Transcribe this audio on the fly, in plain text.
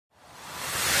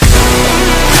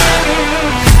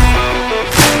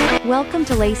Welcome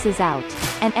to Laces Out,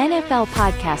 an NFL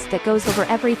podcast that goes over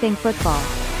everything football.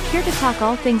 Here to talk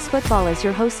all things football is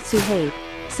your host Suhaib,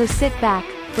 so sit back,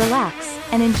 relax,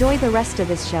 and enjoy the rest of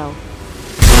this show.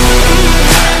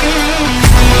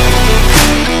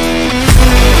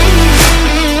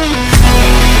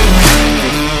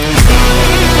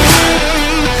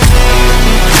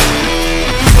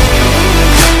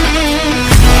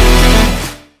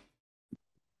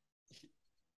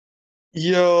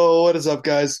 Yo, what is up,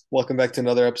 guys? Welcome back to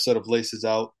another episode of Laces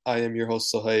Out. I am your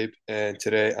host, Sohaib, and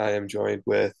today I am joined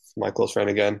with my close friend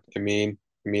again, Amin.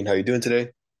 Amin, how you doing today?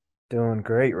 Doing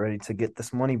great, ready to get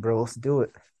this money, bro. Let's do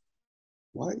it.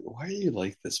 Why are you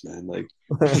like this, man? Like,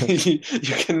 I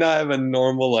you cannot have a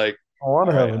normal, like, want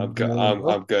all to have right, a I'm good, money,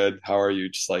 bro. I'm good. How are you?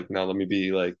 Just like, now let me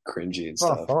be like cringy and It's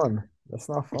not stuff. fun. That's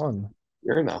not fun.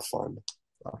 You're not fun.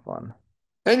 It's not fun.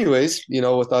 Anyways,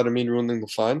 without Amin ruining the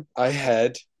fun, I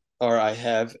have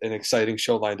an exciting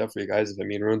show lined up for you guys. If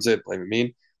Amin ruins it, blame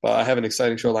Amin. But I have an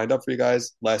exciting show lined up for you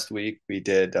guys. Last week we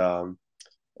did an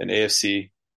AFC.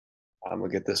 I'm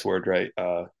gonna get this word right.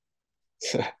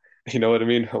 You know what I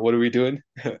mean? What are we doing?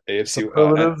 AFC.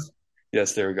 Superlatives.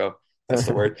 Yes, there we go. That's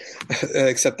the word.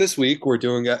 Except this week we're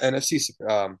doing NFC.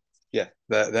 Yeah,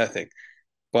 that thing.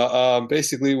 But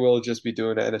basically we'll just be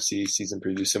doing an NFC season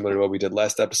preview similar to what we did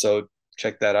last episode.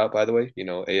 Check that out, by the way.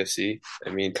 AFC.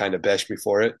 I mean, kind of bashed me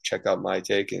for it. Check out my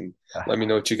take and let me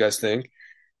know what you guys think.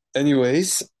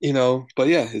 Anyways, but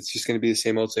yeah, it's just going to be the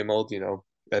same old,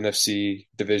 NFC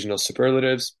divisional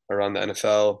superlatives around the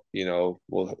NFL.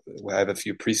 We'll have a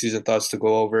few preseason thoughts to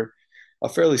go over. A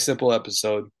fairly simple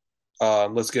episode.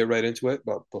 Let's get right into it.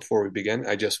 But before we begin,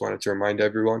 I just wanted to remind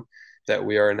everyone that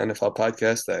we are an NFL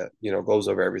podcast that, goes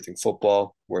over everything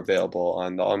football. We're available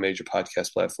on all major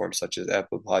podcast platforms such as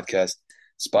Apple Podcast,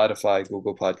 Spotify,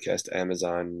 Google Podcast,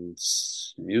 Amazon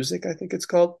Music, I think it's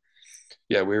called.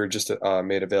 Yeah, we were just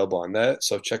made available on that.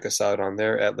 So check us out on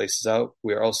there at Laces Out.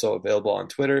 We are also available on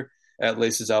Twitter at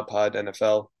Laces Out Pod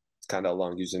NFL. It's kind of a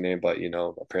long username, but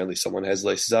apparently someone has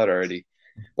Laces Out already.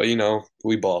 But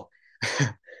we ball.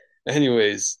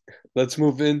 Anyways, let's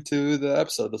move into the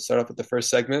episode. Let's start off with the first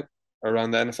segment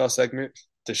around the NFL segment.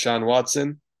 Deshaun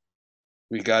Watson.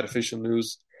 We got official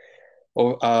news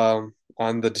on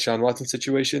the Deshaun Watson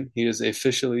situation. He is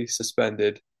officially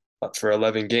suspended for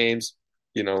 11 games.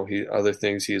 Other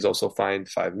things, he is also fined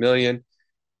 $5 million.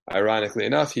 Ironically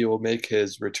enough, he will make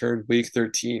his return week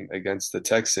 13 against the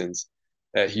Texans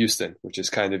at Houston, which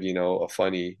is kind of, a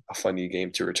funny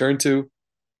game to return to.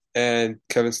 And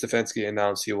Kevin Stefanski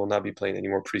announced he will not be playing any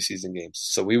more preseason games.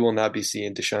 So we will not be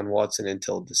seeing Deshaun Watson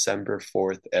until December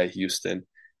 4th at Houston.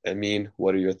 Amin,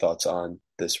 what are your thoughts on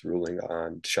this ruling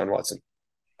on Deshaun Watson?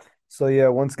 So yeah,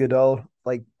 once Goodell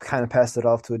kind of passed it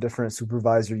off to a different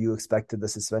supervisor, you expected the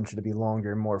suspension to be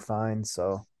longer and more fines.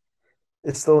 So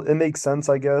it makes sense,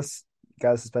 I guess.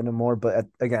 Got to suspend him more, but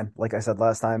again, like I said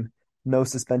last time, no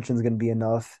suspension is going to be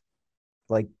enough.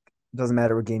 Doesn't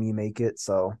matter what game you make it.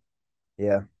 So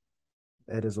yeah,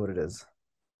 it is what it is.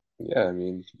 Yeah, I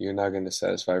mean, you're not going to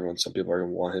satisfy everyone. Some people are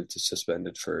going to want him to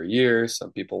suspended for a year.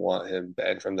 Some people want him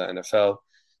banned from the NFL.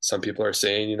 Some people are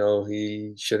saying,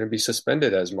 he shouldn't be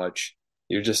suspended as much.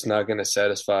 You're just not going to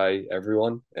satisfy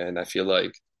everyone. And I feel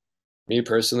like, me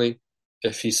personally,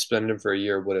 if he suspended him for a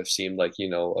year, would have seemed like,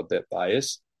 a bit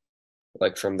biased,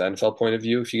 like from the NFL point of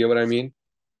view, if you get what I mean.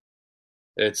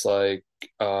 It's like,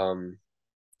 how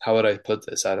would I put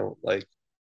this? I don't like,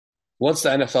 once the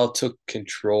NFL took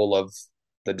control of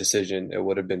the decision, it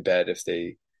would have been bad if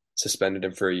they suspended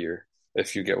him for a year,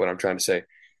 if you get what I'm trying to say.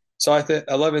 So I think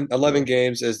 11 Yeah.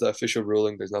 games is the official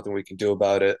ruling. There's nothing we can do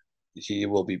about it. He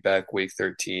will be back week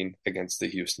 13 against the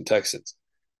Houston Texans.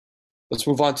 Let's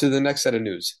move on to the next set of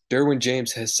news. Derwin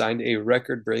James has signed a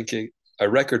record-breaking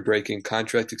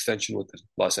contract extension with the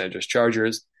Los Angeles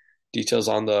Chargers. Details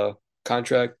on the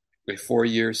contract: a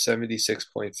 4-year,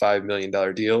 $76.5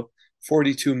 million deal,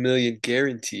 $42 million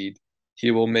guaranteed.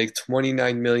 He will make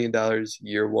 $29 million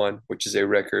year one, which is a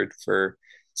record for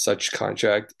such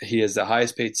contract. He is the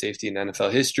highest paid safety in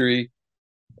NFL history.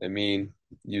 I mean,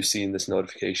 you've seen this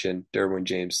notification. Derwin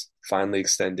James finally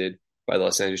extended by the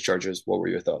Los Angeles Chargers. What were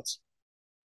your thoughts?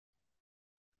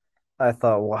 I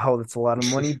thought, wow, that's a lot of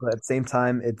money, but at the same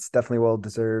time, it's definitely well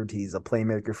deserved. He's a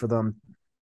playmaker for them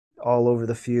all over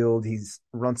the field. He's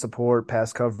run support,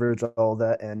 pass coverage, all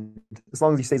that, and as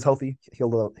long as he stays healthy,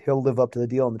 he'll live up to the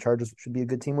deal, and the Chargers should be a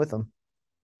good team with him.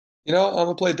 I'm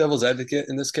gonna play devil's advocate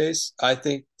in this case. I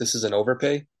think this is an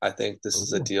overpay. I think this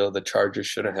is a Ooh. deal the Chargers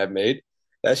shouldn't have made.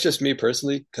 That's just me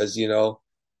personally, because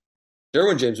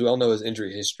Derwin James, we all know his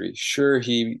injury history. Sure,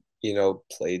 he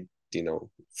played.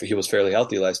 He was fairly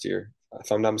healthy last year.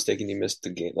 If I'm not mistaken, he missed the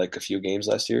game, like a few games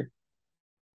last year.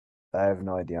 I have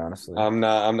no idea, honestly. I'm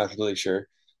not completely sure.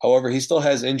 However, he still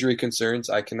has injury concerns.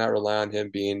 I cannot rely on him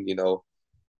being,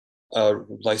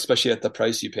 like especially at the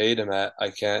price you paid him at.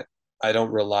 I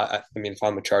don't rely. I mean, if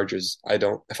I'm a Chargers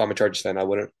fan, I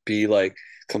wouldn't be like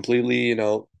completely,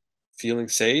 feeling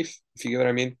safe. If you get what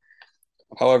I mean.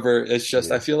 However, it's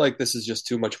just I Yeah. feel like this is just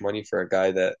too much money for a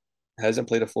guy that hasn't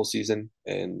played a full season,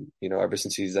 and ever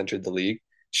since he's entered the league.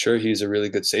 Sure, he's a really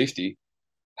good safety.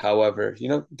 However,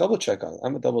 double check on.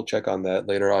 I'm gonna double check on that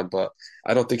later on, but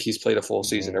I don't think he's played a full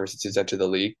season Yeah. ever since he's entered the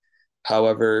league.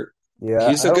 However, Yeah,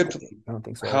 he's a good. I don't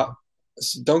think so How,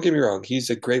 either. don't get me wrong, he's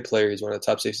a great player. He's one of the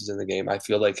top safeties in the game. I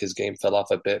feel like his game fell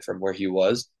off a bit from where he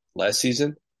was last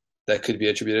season. That could be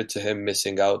attributed to him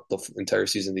missing out the entire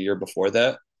season the year before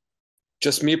that.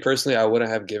 Just me personally, I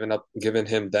wouldn't have given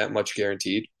him that much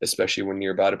guaranteed, especially when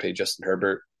you're about to pay Justin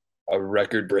Herbert a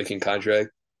record-breaking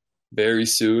contract very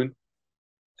soon,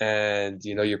 and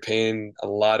you're paying a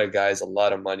lot of guys a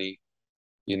lot of money.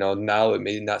 Now it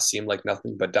may not seem like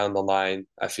nothing, but down the line,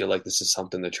 I feel like this is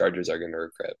something the Chargers are going to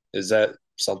regret. Is that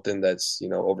something that's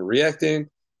overreacting,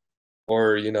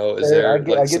 or is there I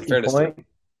like some get your fairness to it? point.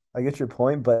 I get your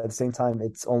point, but at the same time,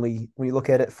 it's only when you look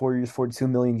at it, 4 years, 42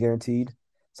 million guaranteed.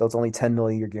 So it's only 10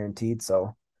 million you're guaranteed.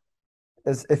 So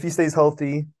if he stays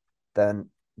healthy, then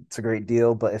it's a great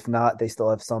deal. But if not, they still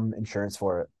have some insurance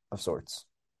for it of sorts.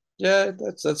 Yeah,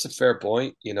 that's a fair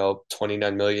point.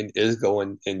 29 million is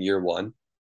going in year one.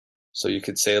 So you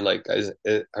could say like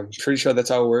I'm pretty sure that's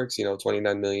how it works.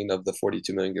 29 million of the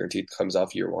 42 million guaranteed comes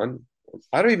off year one.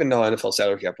 I don't even know how NFL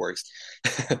salary cap works.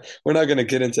 We're not going to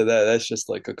get into that. That's just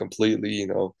like a completely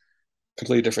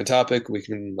different topic. We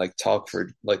can like talk for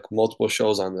like multiple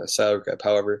shows on the salary cap.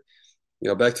 However,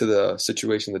 back to the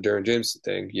situation, the Derwin James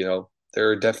thing. There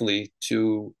are definitely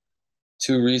two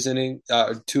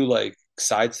like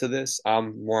sides to this.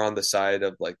 I'm more on the side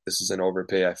of like this is an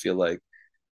overpay. I feel like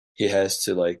he has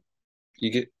to like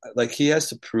he has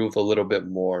to prove a little bit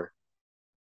more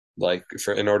like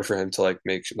for in order for him to like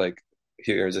make like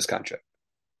he earns this contract.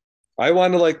 I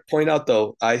want to like point out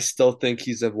though, I still think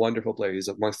he's a wonderful player. He's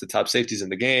amongst the top safeties in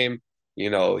the game.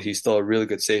 He's still a really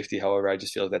good safety. However, I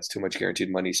just feel like that's too much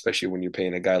guaranteed money, especially when you're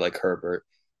paying a guy like Herbert.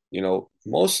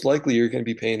 Most likely you're going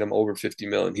to be paying him over 50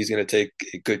 million. He's going to take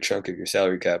a good chunk of your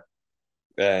salary cap,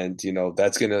 and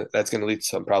that's gonna lead to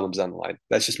some problems down the line.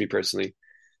 That's just me personally.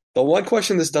 The one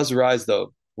question this does arise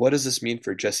though, what does this mean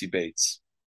for Jesse Bates?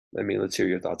 Let's hear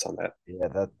your thoughts on that.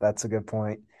 Yeah, that's a good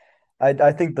point.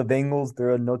 I think the Bengals, they're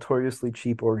a notoriously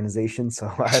cheap organization,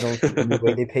 so I don't see any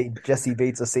way they paid Jesse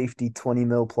Bates a safety 20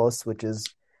 mil plus, which is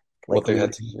What they likely had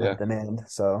what to, he's going yeah. to demand.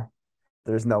 So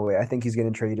there's no way. I think he's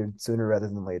getting traded sooner rather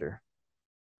than later.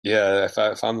 Yeah,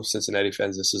 if I'm Cincinnati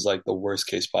fans, this is like the worst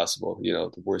case possible,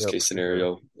 the worst Yep, case for sure.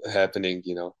 scenario happening.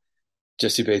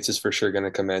 Jesse Bates is for sure going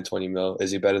to command 20 mil.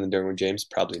 Is he better than Derwin James?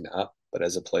 Probably not. But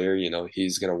as a player,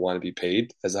 he's going to want to be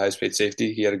paid as a highest paid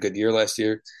safety. He had a good year last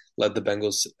year, led the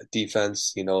Bengals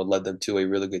defense, led them to a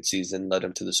really good season, led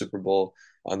them to the Super Bowl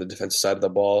on the defensive side of the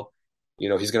ball.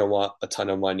 He's going to want a ton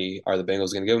of money. Are the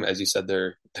Bengals going to give him? As you said,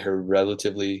 they're a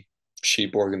relatively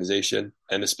cheap organization.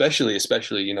 And especially,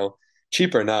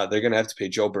 cheap or not, they're going to have to pay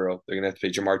Joe Burrow. They're going to have to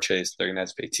pay Jamar Chase. They're going to have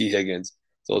to pay T. Higgins.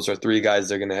 Those are three guys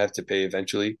they're going to have to pay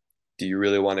eventually. Do you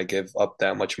really want to give up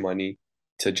that much money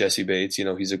to Jesse Bates?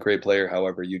 He's a great player.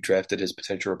 However, you drafted his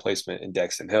potential replacement in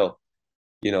Daxton Hill.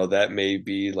 That may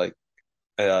be like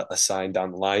a sign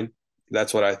down the line.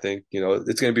 That's what I think.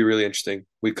 It's going to be really interesting.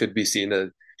 We could be seeing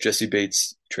a Jesse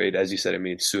Bates trade, as you said,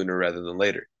 sooner rather than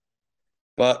later.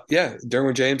 But yeah,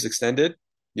 Derwin James extended.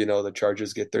 The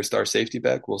Chargers get their star safety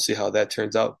back. We'll see how that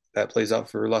turns out. That plays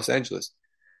out for Los Angeles.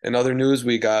 In other news,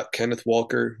 we got Kenneth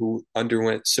Walker, who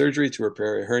underwent surgery to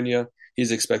repair a hernia.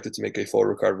 He's expected to make a full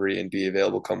recovery and be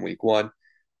available come week one.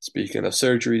 Speaking of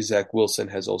surgery, Zach Wilson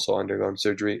has also undergone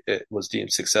surgery. It was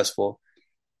deemed successful.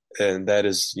 And that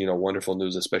is, wonderful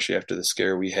news, especially after the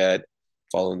scare we had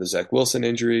following the Zach Wilson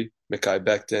injury. Mekhi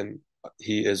Becton,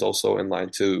 he is also in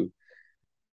line to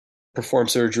perform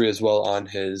surgery as well on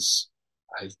his,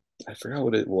 I, I forgot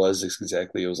what it was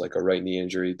exactly. It was like a right knee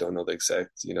injury. Don't know the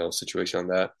exact, situation on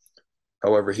that.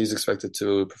 However, he's expected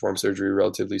to perform surgery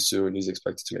relatively soon. He's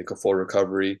expected to make a full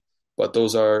recovery. But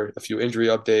those are a few injury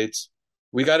updates.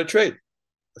 We got a trade.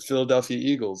 The Philadelphia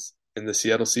Eagles and the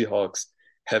Seattle Seahawks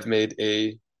have made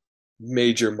a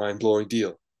major mind-blowing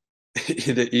deal.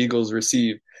 The Eagles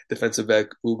receive defensive back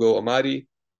Ugo Amadi.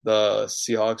 The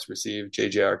Seahawks receive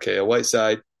JJ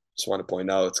Arcega-Whiteside. Just want to point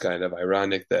out it's kind of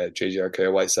ironic that JJ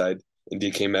Arcega-Whiteside and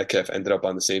DK Metcalf ended up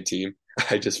on the same team.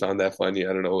 I just found that funny.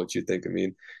 I don't know what you think.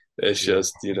 It's Yeah,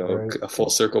 just, right. a full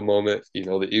circle moment.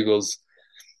 The Eagles,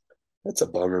 that's a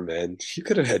bummer, man. You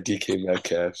could have had DK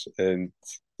Metcalf and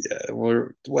yeah,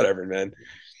 we're whatever, man.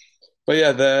 But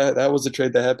yeah, that was a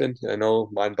trade that happened. I know,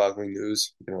 mind-boggling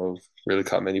news, really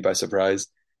caught many by surprise.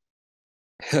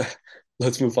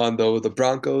 Let's move on though. The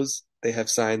Broncos, they have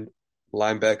signed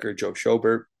linebacker Joe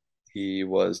Schobert. He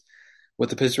was with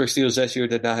the Pittsburgh Steelers this year,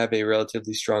 did not have a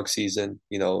relatively strong season,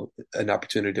 an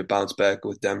opportunity to bounce back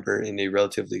with Denver in a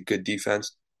relatively good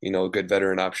defense, a good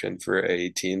veteran option for a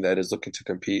team that is looking to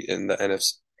compete in the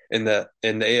NFC, in the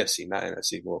AFC, not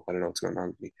NFC. Well, I don't know what's going on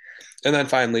with me. And then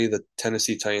finally, the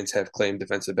Tennessee Titans have claimed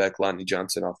defensive back Lonnie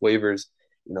Johnson off waivers.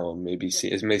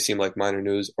 It may seem like minor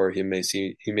news, or he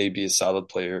may be a solid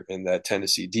player in that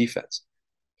Tennessee defense.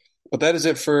 But that is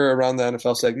it for around the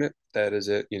NFL segment. That is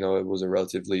it. It was a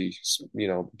relatively,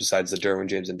 besides the Derwin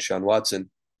James and Deshaun Watson,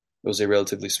 it was a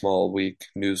relatively small week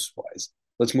news wise.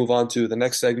 Let's move on to the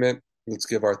next segment. Let's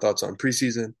give our thoughts on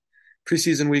preseason.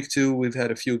 Preseason week 2, we've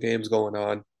had a few games going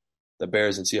on. The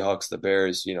Bears and Seahawks. The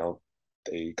Bears,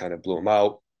 they kind of blew them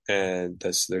out, and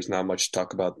there's not much to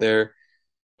talk about there.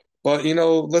 But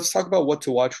let's talk about what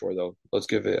to watch for though. Let's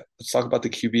talk about the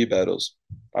QB battles.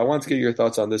 I want to get your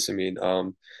thoughts on this.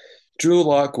 Drew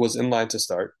Lock was in line to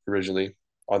start originally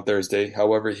on Thursday.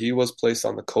 However, he was placed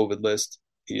on the COVID list.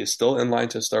 He is still in line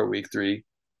to start week 3.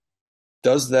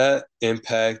 Does that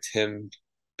impact him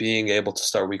being able to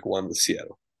start week 1 with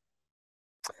Seattle?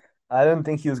 I didn't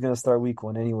think he was going to start week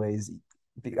 1 anyways.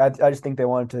 I just think they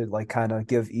wanted to like kind of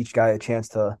give each guy a chance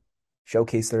to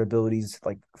showcase their abilities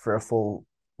like for a full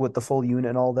with the full unit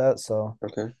and all that. So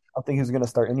Okay. I don't think he was going to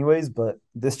start anyways, but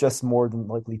this just more than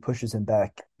likely pushes him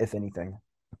back, if anything,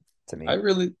 to I me.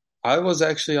 really, I was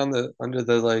actually under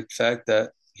the like fact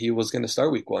that he was going to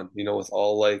start week 1, with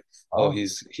all like, oh, Oh,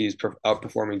 he's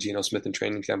outperforming Geno Smith in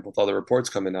training camp with all the reports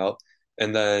coming out.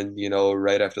 And then,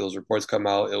 right after those reports come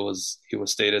out, he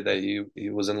was stated that he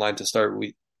was in line to start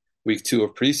week 2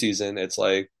 of preseason. It's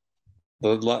the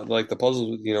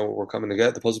puzzles, were coming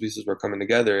together. The puzzle pieces were coming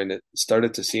together, and it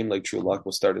started to seem like True Luck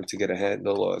was starting to get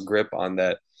a grip on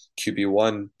that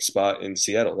QB1 spot in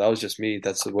Seattle. That was just me.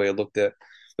 That's the way I looked at.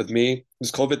 With me,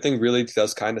 this COVID thing really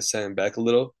does kind of set him back a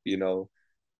little. He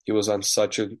was on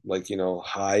such a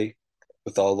high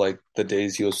with all like the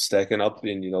days he was stacking up,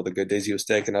 and the good days he was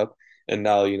stacking up, and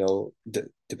now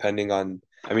depending on,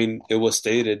 I mean, it was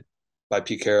stated by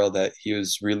Pete Carroll that he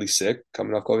was really sick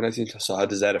coming off COVID-19. So how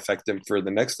does that affect him for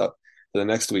the next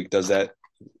week? Does that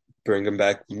bring him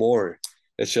back more?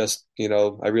 It's just,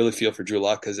 I really feel for Drew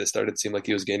Lock because it started to seem like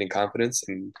he was gaining confidence,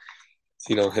 and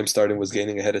him starting was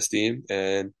gaining a head of steam,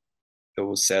 and it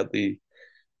was sadly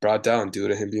brought down due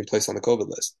to him being placed on the COVID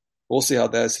list. We'll see how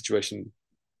that situation,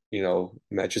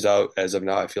 matches out. As of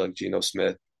now, I feel like Geno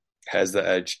Smith has the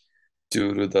edge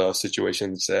due to the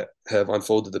situations that have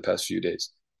unfolded the past few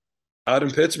days. Out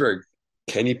in Pittsburgh,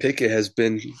 Kenny Pickett has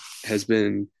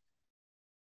been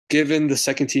given the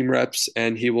second team reps,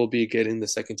 and he will be getting the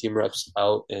second team reps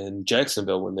out in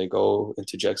Jacksonville when they go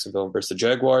into Jacksonville versus the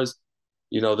Jaguars.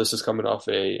 This is coming off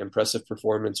a impressive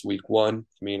performance week 1.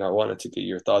 I wanted to get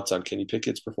your thoughts on Kenny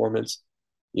Pickett's performance.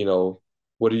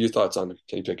 What are your thoughts on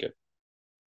Kenny Pickett?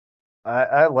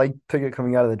 I like Pickett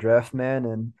coming out of the draft, man,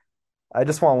 and I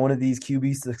just want one of these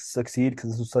QBs to succeed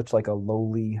because this was such like a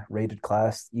lowly rated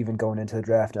class, even going into the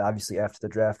draft and obviously after the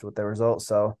draft with the results.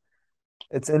 So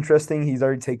it's interesting. He's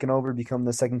already taken over, become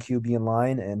the second QB in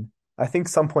line, and I think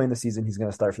some point in the season he's going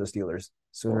to start for the Steelers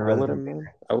sooner Well, I rather than wouldn't mind.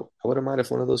 later. I wouldn't mind if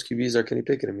one of those QBs are Kenny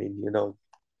Pickett.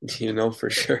 For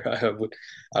sure.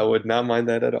 I would not mind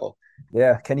that at all.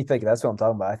 Yeah, Kenny Pickett. That's what I'm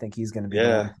talking about. I think he's going to be the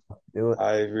Yeah, one. Do it.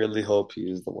 I really hope he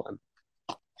is the one.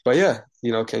 But yeah,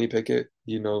 Kenny Pickett,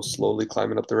 slowly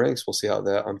climbing up the ranks. We'll see how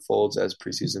that unfolds as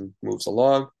preseason moves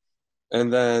along.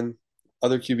 And then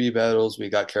other QB battles, we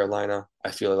got Carolina. I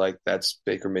feel like that's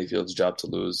Baker Mayfield's job to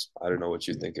lose. I don't know what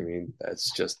you think.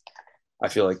 That's just, I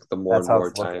feel like the more That's and how more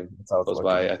it's looking. time That's how it's goes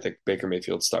by, looking. I think Baker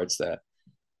Mayfield starts that.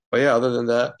 But yeah, other than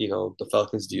that, the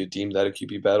Falcons, do you deem that a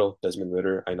QB battle? Desmond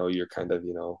Ritter, I know you're kind of,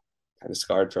 kind of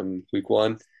scarred from week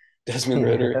 1. Desmond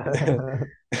Ritter.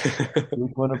 Yeah.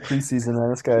 Week 1 of preseason,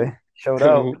 man. This guy showed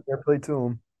out. Fair play to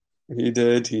him. He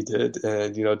did.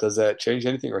 And, does that change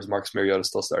anything, or is Marcus Mariota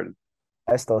still starting?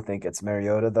 I still think it's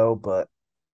Mariota though, but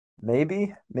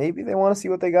maybe they want to see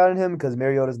what they got in him because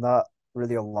Mariota's not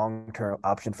really a long-term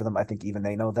option for them. I think even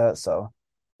they know that. So,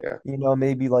 Yeah.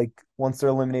 maybe like once they're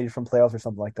eliminated from playoffs or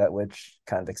something like that, which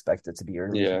kind of expected to be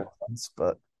early, Yeah. no offense,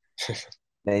 but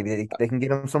maybe they can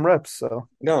get him some reps. So,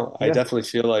 No, I yeah. definitely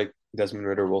feel like Desmond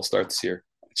Ritter will start this year.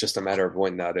 It's just a matter of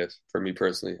when, not if, for me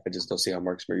personally. I just don't see how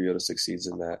Marcus Mariota succeeds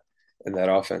in that in that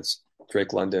offense.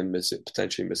 Drake London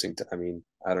potentially missing. I mean,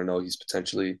 I don't know. He's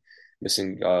potentially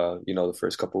missing. The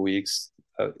first couple weeks.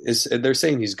 They're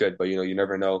saying he's good, but you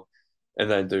never know. And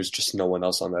then there's just no one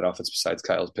else on that offense besides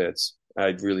Kyle Pitts. I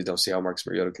really don't see how Marcus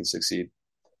Mariota can succeed.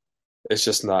 It's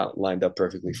just not lined up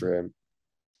perfectly for him.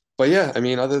 But yeah, I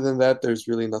mean, other than that, there's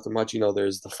really nothing much.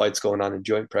 There's the fights going on in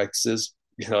joint practices.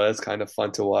 That's kind of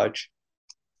fun to watch,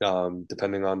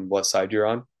 depending on what side you're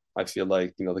on. I feel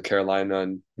like, the Carolina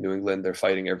and New England, they're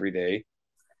fighting every day.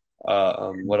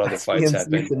 What other fights CMC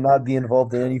happen? should not be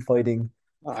involved in any fighting.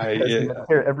 I That's yeah, gonna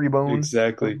tear every bone,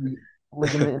 exactly. every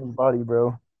ligament in his body,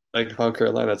 bro. Like on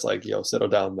Carolina, it's like, yo, settle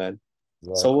down, man.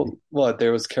 Exactly. So what?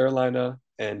 There was Carolina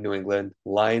and New England,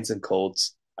 Lions and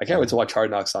Colts. I can't wait to watch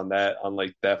Hard Knocks on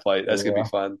like that fight. That's gonna be Yeah.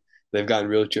 fun. They've gotten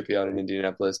real trippy out in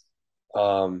Indianapolis.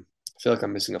 I feel like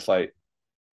I'm missing a fight.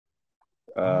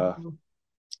 Uh,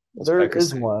 those There Packers.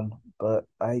 is one, but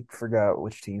I forgot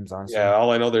which teams, Yeah, honestly.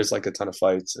 all I know there's like a ton of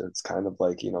fights. It's kind of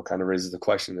like, kind of raises the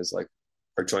question is like,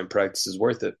 are joint practices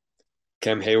worth it?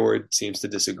 Cam Hayward seems to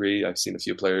disagree. I've seen a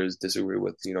few players disagree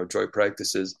with, joint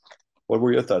practices. What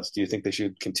were your thoughts? Do you think they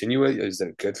should continue it? Is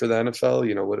it good for the NFL?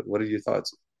 What are your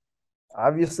thoughts?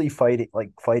 Obviously, fighting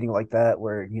like that,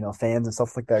 where fans and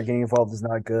stuff like that are getting involved is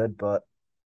not good. But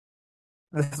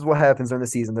this is what happens during the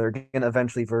season. They're gonna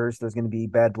eventually verse. There's gonna be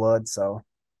bad blood, so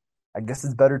I guess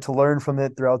it's better to learn from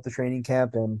it throughout the training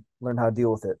camp and learn how to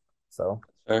deal with it. So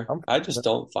Fair. I'm I just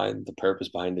don't find the purpose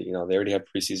behind it. They already have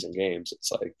preseason games.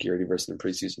 It's like you're already versing in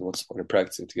preseason. What's the point of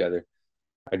practicing together?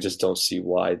 I just don't see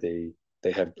why they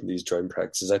have these joint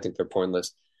practices. I think they're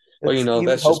pointless. But it's even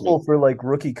that's just me. helpful for like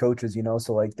rookie coaches,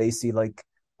 so like they see like,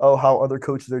 oh, how other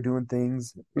coaches are doing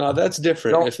things. No, that's You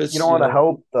different. don't If you it's, don't want to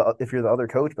help if you're the other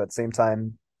coach, but at the same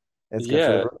time, it's good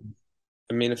for the yeah, rookie.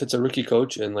 I mean, if it's a rookie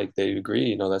coach and like they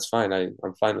agree, that's fine.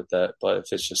 I'm fine with that. But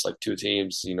if it's just like two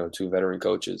teams, two veteran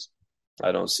coaches,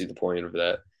 I don't see the point of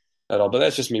that at all. But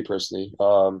that's just me personally.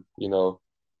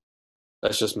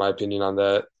 That's just my opinion on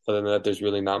that. Other than that, there's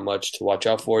really not much to watch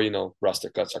out for. Roster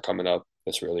cuts are coming up.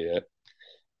 That's really it.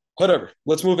 Whatever.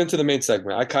 Let's move into the main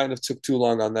segment. I kind of took too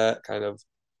long on that, kind of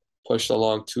pushed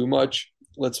along too much.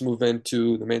 Let's move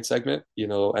into the main segment,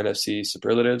 NFC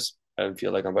superlatives. I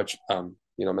feel like I'm much,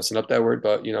 messing up that word,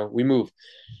 but we move.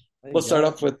 There you Let's start go.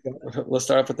 off with let's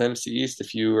start off with the NFC East.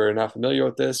 If you are not familiar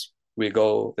with this, we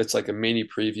go. It's like a mini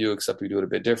preview, except we do it a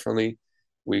bit differently.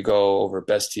 We go over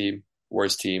best team,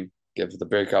 worst team, give the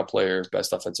breakout player,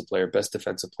 best offensive player, best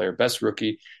defensive player, best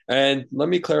rookie, and let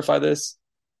me clarify this: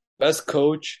 best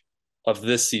coach of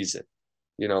this season.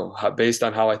 Based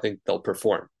on how I think they'll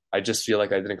perform. I just feel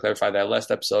like I didn't clarify that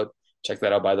last episode. Check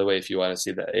that out, by the way, if you want to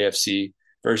see the AFC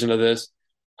version of this.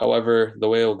 However, the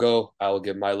way it'll go, I will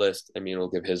give my list. I mean, we'll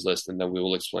give his list, and then we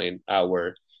will explain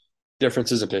our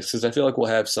differences and picks. Because I feel like we'll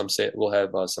have some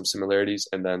similarities,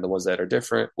 and then the ones that are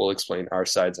different, we'll explain our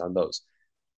sides on those.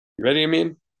 You ready,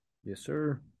 Amin? Yes,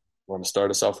 sir. Want to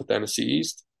start us off with the NFC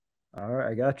East? All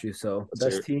right, I got you. So Let's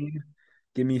hear best it. team,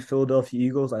 give me Philadelphia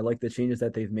Eagles. I like the changes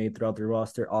that they've made throughout their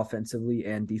roster offensively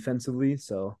and defensively.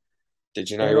 So Did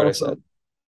you not and hear what I also said?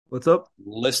 what's up?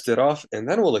 List it off, and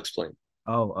then we'll explain.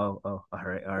 Oh. All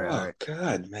right, all right, all Oh right.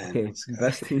 God, man, Okay, this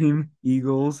best guy. team,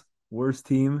 Eagles. Worst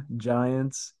team,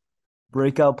 Giants.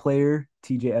 Breakout player,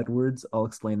 TJ Edwards. I'll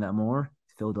explain that more.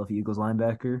 Philadelphia Eagles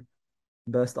linebacker.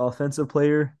 Best offensive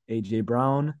player, AJ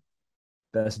Brown.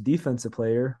 Best defensive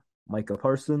player, Micah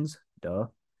Parsons. Duh.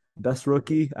 Best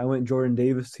rookie, I went Jordan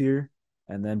Davis here.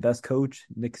 And then best coach,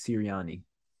 Nick Sirianni.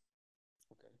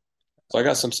 So I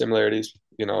got some similarities.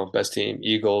 Best team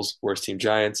Eagles, worst team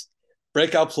Giants.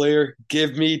 Breakout player,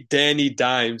 give me Danny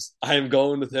Dimes. I am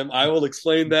going with him. I will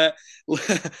explain that.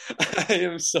 I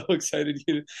am so excited.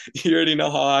 You already know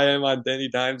how I am on Danny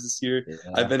Dimes this year.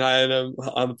 I've Yeah. been high on him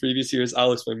on the previous years.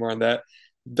 I'll explain more on that.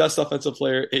 Best offensive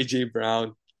player, AJ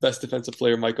Brown. Best defensive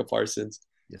player, Micah Parsons.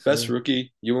 Yes, Best sir.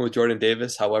 rookie, you went with Jordan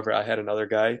Davis. However, I had another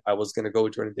guy. I was going to go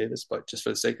with Jordan Davis, but just for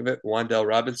the sake of it, Wandell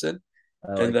Robinson.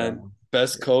 I And like that then one.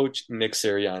 best coach, Nick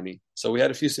Sirianni. So we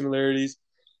had a few similarities.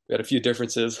 We had a few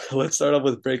differences. Let's start off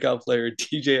with breakout player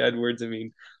TJ Edwards. I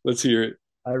mean, let's hear it.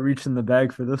 I reached in the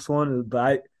bag for this one,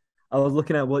 but I was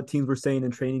looking at what teams were saying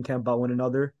in training camp about one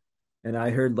another, and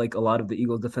I heard like a lot of the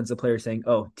Eagles defensive players saying,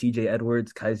 "Oh, TJ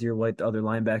Edwards, Kaiser White, the other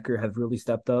linebacker, have really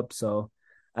stepped up." So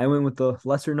I went with the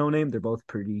lesser known name. They're both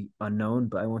pretty unknown,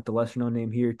 but I went the lesser known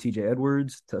name here, TJ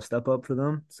Edwards, to step up for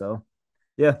them. So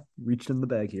yeah, reached in the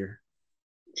bag here.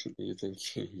 You think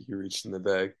you reached in the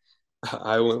bag?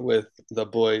 I went with the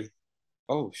boy.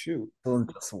 Oh shoot! Feeling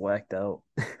just whacked out.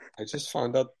 I just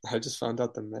found out. I just found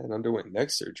out the man underwent neck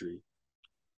surgery.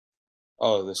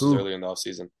 Oh, this is Who? early in the off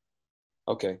season.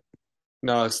 Okay.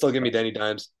 No, still give me Danny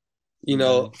Dimes. You Danny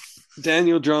know, Dimes.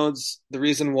 Daniel Jones, the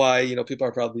reason why, people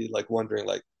are probably like wondering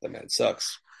like the man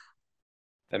sucks.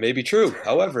 That may be true.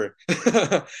 However,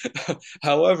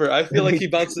 I feel That like makes he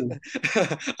bounces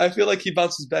sense. I feel like he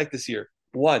bounces back this year.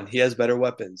 One, he has better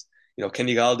weapons.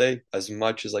 Kenny Galladay, as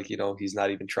much as like, he's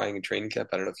not even trying in training camp.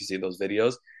 I don't know if you see those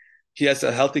videos. He has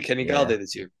a healthy Kenny Yeah. Galladay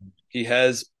this year. He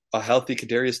has a healthy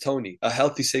Kadarius Toney, a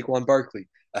healthy Saquon Barkley,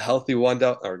 a healthy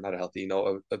Wendell, or not a healthy,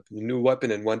 a new weapon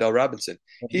in Wendell Robinson.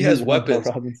 He New has Wendell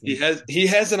weapons. He Robinson. has he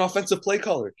has an offensive play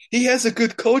caller. He has a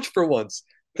good coach for once.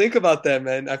 Think about that,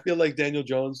 man. I feel like Daniel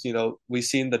Jones. We've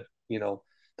seen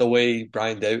the way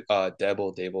Brian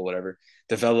Dable, whatever,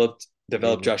 developed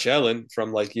Dable. Josh Allen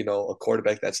from like a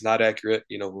quarterback that's not accurate.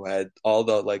 Who had all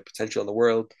the like potential in the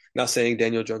world. Not saying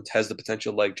Daniel Jones has the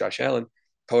potential like Josh Allen.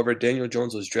 However, Daniel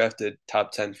Jones was drafted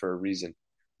top 10 for a reason.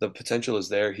 The potential is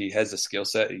there. He has the skill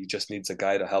set. He just needs a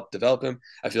guy to help develop him.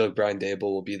 I feel like Brian Dable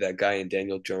will be that guy, and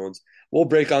Daniel Jones will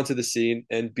break onto the scene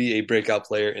and be a breakout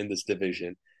player in this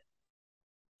division.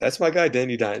 That's my guy,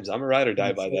 Danny Dimes. I'm a ride or die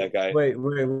Wait, by so that guy. wait.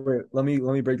 Let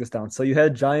me break this down. So you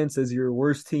had Giants as your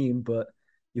worst team, but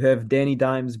you have Danny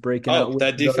Dimes breaking out Oh, with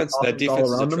that the defense, that offense all defense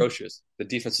is around him. atrocious. The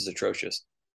defense is atrocious.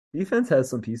 Defense has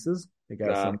some pieces. They got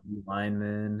Nah, some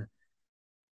linemen,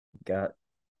 got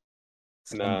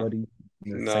nah, somebody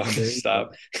in the no, secondary. But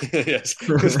stop. Yes,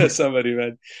 who's that somebody,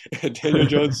 man? Daniel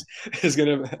Jones is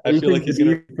gonna. so I you feel like think the he's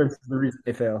gonna. defense is the reason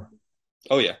they fail?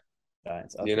 Oh yeah,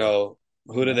 Giants. you Okay. know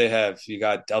who do Yeah. they have? You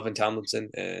got Delvin Tomlinson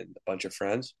and a bunch of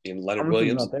friends, Leonard Tomlinson's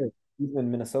Williams, not there. He's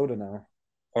in Minnesota now.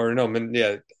 or no,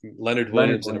 yeah, Leonard Leonard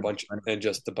Williams and Williams.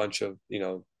 just a bunch of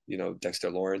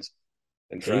Dexter Lawrence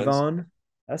and friends. Kayvon.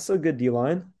 That's a good D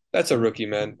line. That's a rookie,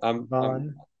 man.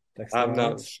 Kayvon. Dexter I'm not.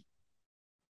 Lawrence.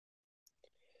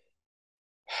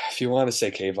 If you want to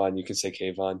say Kayvon, you can say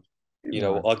Kayvon.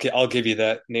 Kayvon. I'll give you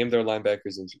that. Name their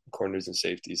linebackers and corners and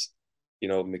safeties.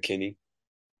 McKinney.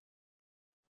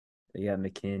 Yeah,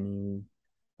 McKinney.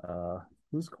 Uh,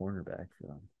 who's cornerback for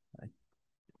them?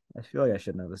 I feel like I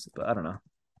should know this, but I don't know.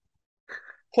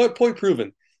 Point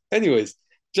proven. Anyways,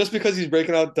 just because he's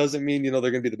breaking out doesn't mean they're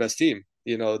going to be the best team.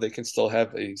 They can still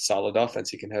have a solid offense.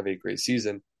 He can have a great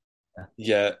season. Yeah.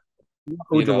 Yet, you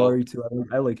know, Ojolari too.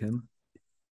 I like him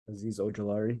because he's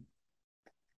Ojolari.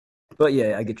 But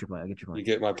yeah, I get your point. I get your you point.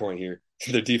 get my point here.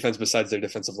 Their defense, besides their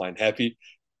defensive line, happy.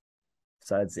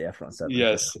 Besides the front seven, yeah.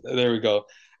 Yes, there we go.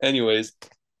 Anyways,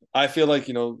 I feel like,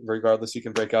 regardless, you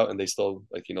can break out and they still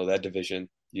like, that division.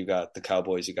 You got the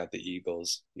Cowboys, you got the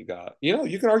Eagles, you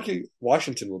can argue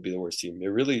Washington will be the worst team. I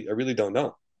really don't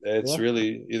know. It's Yeah.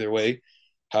 really either way.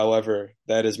 However,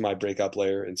 that is my breakout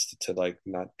player. And to like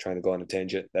not trying to go on a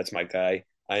tangent, that's my guy.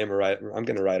 I'm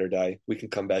gonna ride or die. We can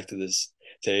come back to this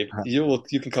tape. You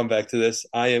can come back to this.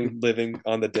 I am living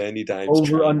on the Danny Dimes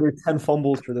Over train. under 10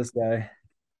 fumbles for this guy.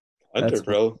 Under, That's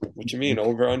bro. What you mean?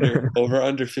 Over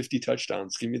under 50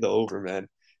 touchdowns. Give me the over, man.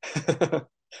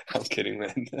 I'm kidding,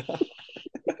 man.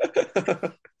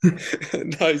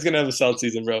 No, he's gonna have a solid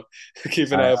season, bro. Keep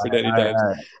an all eye right, out for Danny all right, Dimes. all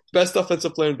right. Best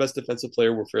offensive player and best defensive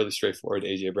player were fairly straightforward.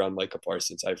 AJ Brown, Micah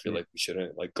Parsons. I feel Yeah, like we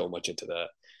shouldn't like go much into that.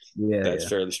 yeah, That's yeah.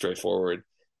 fairly straightforward.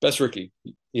 Best rookie.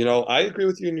 I agree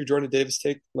with you in your Jordan Davis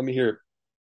take. Let me hear it.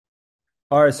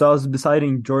 All right, so I was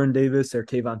deciding Jordan Davis or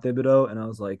Kayvon Thibodeau, and I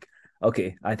was like,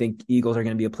 okay, I think Eagles are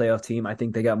going to be a playoff team. I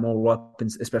think they got more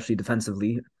weapons, especially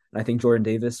defensively. And I think Jordan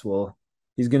Davis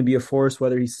he's going to be a force,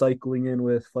 whether he's cycling in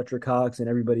with Fletcher Cox and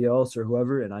everybody else or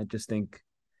whoever. And I just think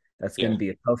that's going Yeah. to be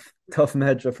a tough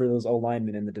matchup for those O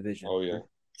linemen in the division. Oh yeah.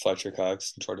 Fletcher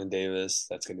Cox, Jordan Davis.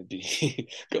 That's gonna be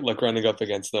good luck running up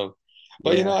against them.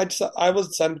 But Yeah. I was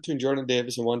deciding between Jordan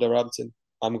Davis and Wanda Robinson.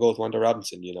 I'm gonna go with Wanda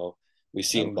Robinson. We've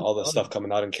seen Okay. all the stuff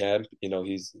coming out in camp.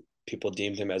 He's people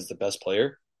deemed him as the best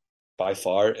player by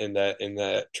far in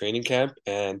that training camp,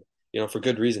 and for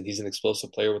good reason. He's an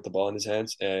explosive player with the ball in his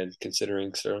hands, and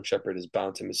considering Sterling Shepard has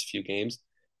bound him a few games,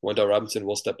 Wendell Robinson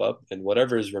will step up, and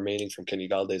whatever is remaining from Kenny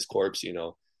Galladay's corpse,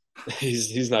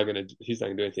 he's not gonna do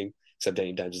anything except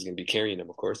Danny Dimes is gonna be carrying him,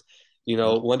 of course.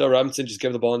 Wendell Robinson, just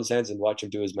give the ball in his hands and watch him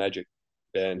do his magic,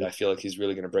 and Yeah. I feel like he's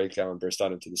really gonna break out and burst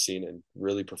out into the scene and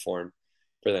really perform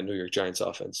for that New York Giants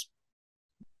offense.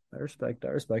 I respect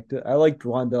it. I liked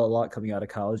Rondell a lot coming out of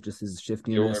college, just his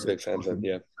You were a shiftiness. big fan of him,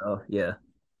 yeah. Oh, yeah.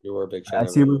 You were a big I fan of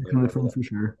see him. where you're I coming remember from that. for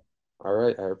sure. All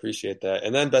right, I appreciate that.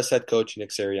 And then best head coach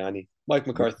Nick Sirianni. Mike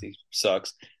Yeah. McCarthy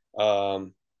sucks.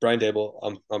 Brian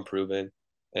Dable, unproven.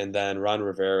 And then Ron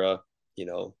Rivera, he's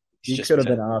He just could have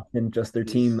been off in just their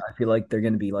team. he's I feel like they're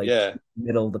going to be like yeah,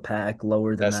 middle of the pack,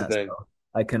 lower than that's the that. thing. So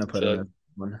I couldn't I put feel him like as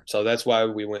one. so that's why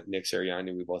we went Nick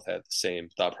Sirianni. We both had the same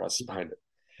thought process behind it.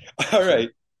 All Sure. right.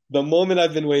 The moment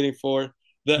I've been waiting for.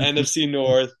 the NFC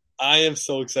North. I am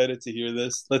so excited to hear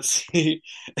this. Let's see.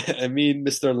 I mean,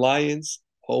 Mr. Lions,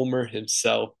 Homer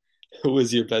himself. Who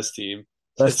is your best team?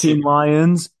 Best Let's team see.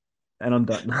 Lions, and I'm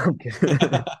done. No, I'm All kidding.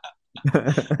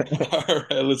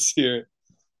 right, let's hear it.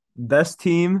 Best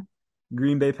team,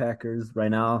 Green Bay Packers. Right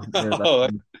now, they're best Oh,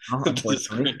 team, this is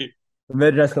unfortunately. great.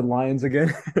 Imagine that's the Lions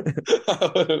again.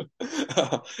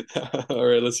 All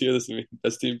right, let's hear this.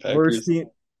 Best team Worst Packers. team,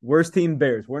 worst team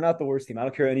Bears. We're not the worst team. I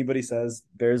don't care what anybody says.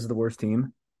 Bears is the worst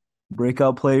team.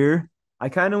 Breakout player. I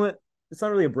kind of went. It's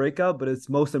not really a breakout, but it's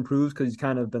most improved because he's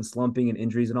kind of been slumping and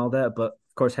injuries and all that. But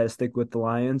of course, had to stick with the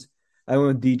Lions. I went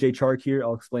with DJ Chark here.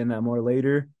 I'll explain that more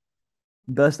later.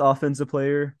 Best offensive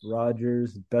player,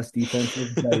 Rodgers. Best defensive,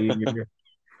 Jair.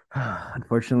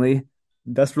 Unfortunately,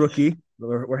 best rookie.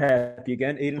 We're happy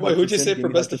again. Aiden Wait, who'd you Hutchinson, say for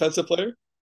Jamie best Hutchinson, defensive player?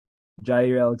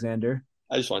 Jair Alexander.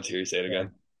 I just want to hear you say it Yeah.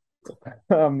 again.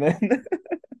 Oh man.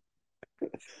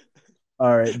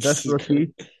 All right, This best is great.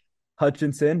 rookie,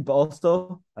 Hutchinson. But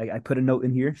also, I put a note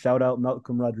in here. Shout out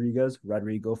Malcolm Rodriguez,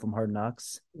 Rodrigo from Hard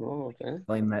Knocks. Oh, okay.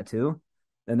 Blame that too.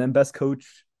 And then best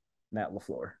coach, Matt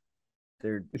LaFleur.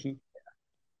 They're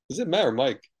Is it Matt or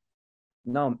Mike?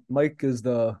 no, Mike is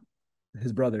the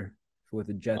his brother with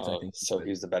the Jets, I Oh, think. so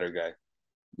he's the better guy.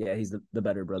 Yeah, he's the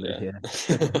better brother. Yeah.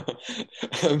 Yeah.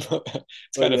 It's But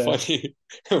kind of yeah, funny.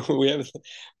 We have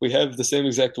we have the same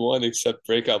exact one except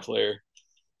breakout player.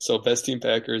 So best team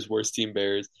Packers, worst team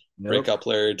Bears. nope. Breakout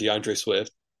player DeAndre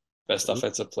Swift. Best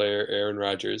offensive player Aaron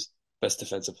Rodgers. Best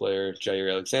defensive player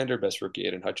Jair Alexander. Best rookie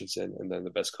Aiden Hutchinson, and then the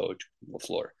best coach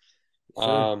LaFleur. Sir.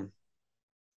 Um,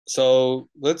 so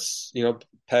let's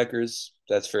Packers.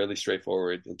 That's fairly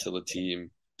straightforward until the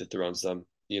team dethrones them.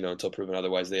 Until proven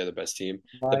otherwise, they are the best team.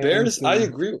 The Lions Bears, I game.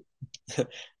 agree.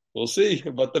 We'll see,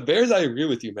 but the Bears, I agree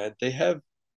with you, man. They have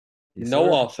Yes, sir.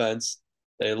 no offense.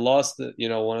 They lost,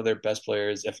 one of their best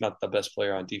players, if not the best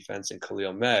player on defense, in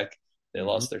Khalil Mack. They Mhm.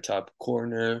 lost their top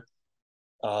corner,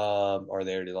 or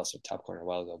they already lost their top corner a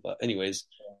while ago. But anyways,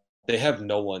 they have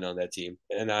no one on that team,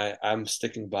 and I'm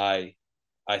sticking by.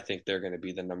 I think they're going to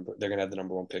be the number. They're going to have the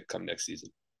number one pick come next season.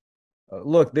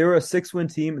 Look, they were a 6-win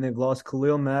team, and they've lost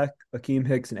Khalil Mack, Akeem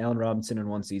Hicks, and Allen Robinson in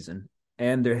one season.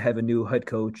 And they have a new head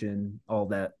coach and all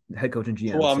that, head coach and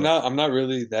GM. Well, I'm So not. I'm not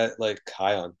really that like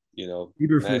high on Matt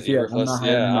Eberflus, yeah, I'm Eberflus. not high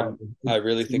on Yeah, him I'm. either. I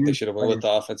really It's a think they weird should have went with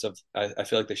player. the offensive. I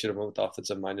feel like they should have went with the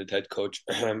offensive-minded head coach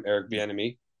Eric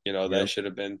Bieniemy. That Yep. should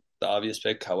have been the obvious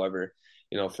pick. However,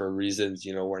 for reasons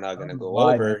we're not going to go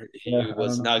Why, man? over, Yeah, he I don't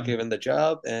was not know. given the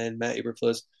job, and Matt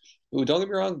Eberflus, who don't get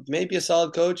me wrong, may be a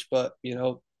solid coach, but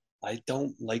I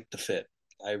don't like the fit.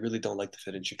 I really don't like the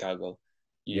fit in Chicago.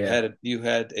 Yeah. You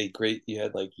had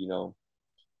like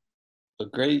a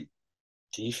great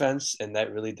defense, and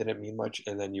that really didn't mean much.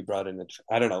 And then you brought in,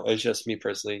 I don't know. It's just me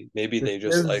personally. Maybe This they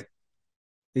just gives like,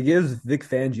 it gives Vic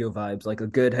Fangio vibes, like a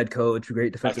good head coach,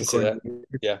 great I can defensive see that.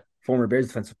 coordinator, Yeah, former Bears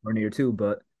defensive coordinator too,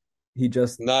 but he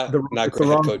just not it's the great head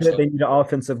wrong coach fit. though. They need an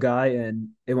offensive guy, and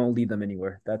it won't lead them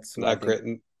anywhere. That's what I Not think.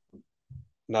 great,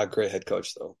 not great head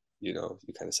coach though. You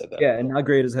kind of said that. Yeah, and not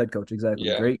great as a head coach. Exactly.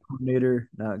 Yeah, Great coordinator,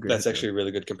 not great that's head coach. actually a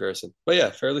really good comparison. But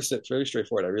yeah, fairly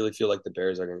straightforward. I really feel like the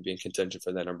Bears are going to be in contention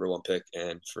for that number one pick,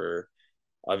 and for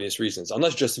obvious reasons,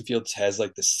 unless Justin Fields has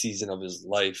like the season of his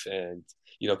life and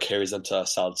carries them to a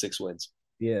solid 6 wins.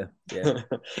 Yeah, yeah.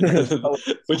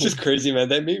 Which is crazy, man.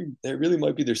 That really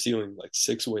might be their ceiling, like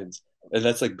 6 wins, and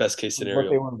that's like best case What they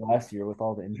scenario. won last year with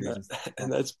all the injuries and And stuff.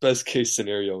 that's best case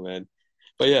scenario, man.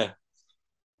 But yeah,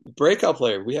 breakout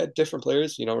player. We had different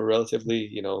players, relatively,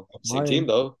 same team Lions.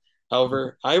 though.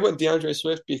 However, I went DeAndre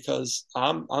Swift because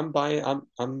I'm buying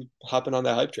I'm hopping on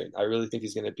that hype train. I really think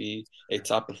he's going to be a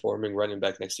top performing running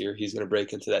back next year. He's going to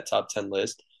break into that top 10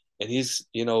 list, and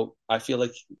I feel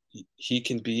like he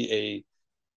can be a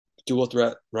dual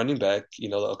threat running back,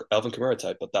 Alvin Kamara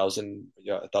type, 1,000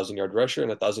 yard rusher and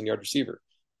 1,000 yard receiver.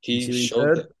 You He see what he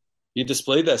showed that said? he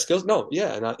displayed that skills. No,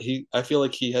 yeah, and I feel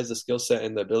like he has the skill set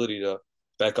and the ability to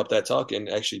back up that talk and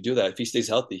actually do that. If he stays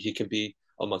healthy, he can be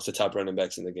amongst the top running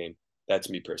backs in the game. That's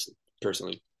me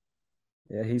personally.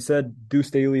 Yeah, he said Deuce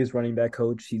Staley is running back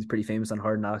coach. He's pretty famous on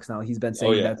Hard Knocks now. He's been Oh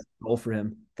saying yeah, that's the goal for him.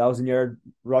 1,000 yard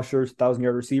rushers, 1,000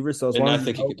 yard receivers. So as and long I as he's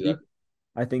think he could do that. healthy,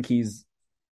 I think he's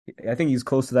I think he's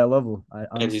close to that level. I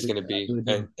And he's honestly going to I be really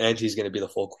do. and he's going to be the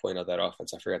focal point of that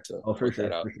offense. I forgot to Oh, for point that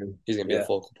sure, out. for sure. He's going to be the Yeah,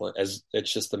 focal point. As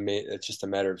it's just a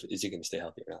matter of is he going to stay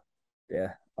healthy or not.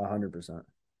 yeah, 100%.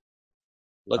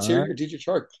 Let's All hear right. your DJ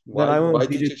Chark. Then Why I went why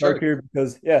with DJ DJ Chark Chark? here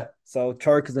because yeah. So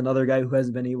Chark is another guy who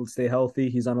hasn't been able to stay healthy.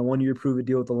 He's on a 1 year prove it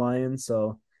deal with the Lions,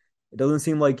 so it doesn't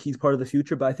seem like he's part of the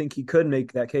future. But I think he could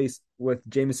make that case with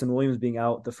Jamison Williams being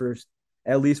out the first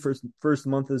at least first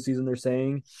month of the season. They're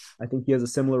saying I think he has a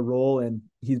similar role, and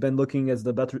he's been looking as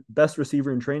the best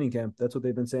receiver in training camp. That's what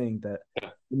they've been saying. That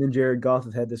him and Jared Goff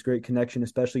have had this great connection,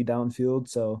 especially downfield.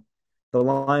 So the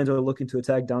Lions are looking to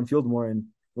attack downfield more, and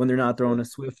when they're not throwing a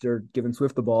Swift or giving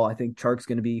Swift the ball, I think Chark's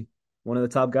going to be one of the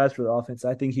top guys for the offense.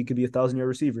 I think he could be 1,000-yard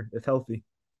receiver if healthy.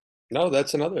 No,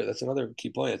 that's another key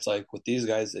point. It's like with these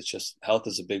guys, it's just health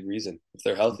is a big reason. If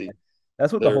they're healthy,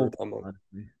 That's what the they're whole among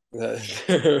honestly.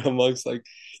 they're amongst like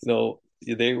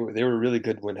they were really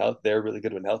good when healthy. They're really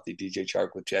good when healthy. DJ Chark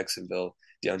with Jacksonville,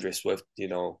 DeAndre Swift.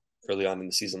 Early on in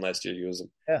the season last year, he was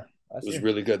Yeah, it last was year.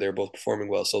 really good. They were both performing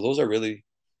well. So those are really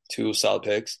two solid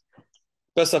picks.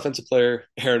 Best offensive player,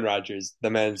 Aaron Rodgers. The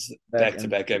man's Back and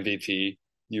back-to-back MVP.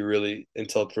 You really,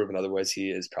 until proven otherwise, he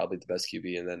is probably the best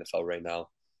QB in the NFL right now.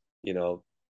 You know,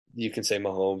 you can say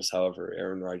Mahomes, however,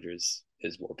 Aaron Rodgers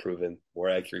is more proven, more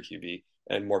accurate QB,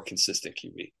 and more consistent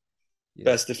QB. yeah.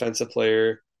 Best defensive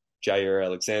player, Jair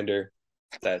Alexander.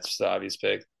 That's the obvious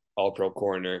pick. All pro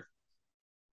corner.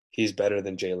 He's better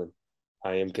than Jalen.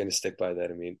 I am going to stick by that.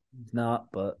 I mean, He's not,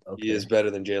 but he is okay. better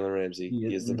than Jalen Ramsey. He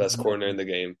He is is the best corner in the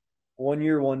game. 1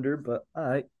 year wonder, but all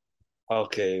right.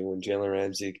 Okay, when Jalen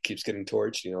Ramsey keeps getting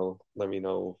torched, let me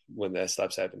know when that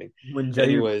stops happening. When Jair,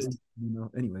 Anyways,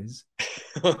 anyways.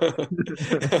 all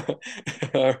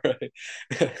right.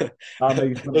 I'll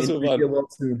make some Let's move injury. on. Get well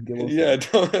soon. Get well Yeah,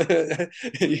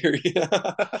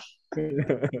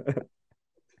 soon.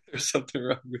 there's something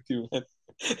wrong with you, man.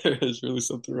 There is really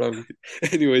something wrong with you.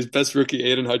 Anyways, best rookie,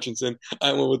 Aiden Hutchinson.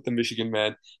 I went with the Michigan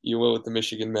man. You went with the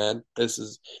Michigan man. This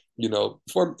is,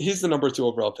 he's the number 2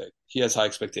 overall pick. He has high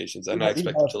expectations, and I He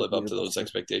expect him has to to live be up the to those best.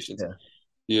 expectations.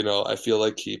 Yeah. I feel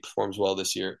like he performs well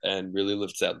this year and really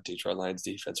lifts out the Detroit Lions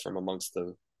defense from amongst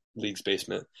the league's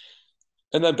basement.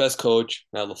 And then best coach,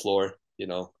 Matt LaFleur.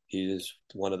 He is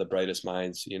one of the brightest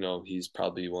minds. He's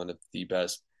probably one of the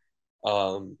best.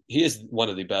 He is one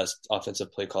of the best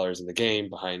offensive play callers in the game.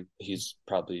 He's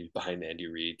probably behind Andy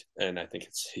Reid, and I think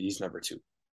he's number 2.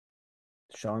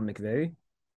 Sean McVay.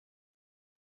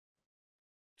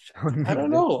 Sean I don't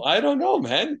McVay. know. I don't know,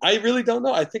 man. I really don't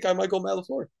know. I think I might go Matt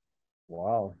LaFleur.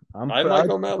 Wow. I might I'd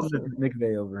go Matt put LaFleur.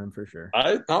 McVay over him for sure.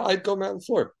 I'd go Matt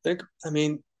LaFleur. I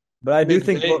mean, But I do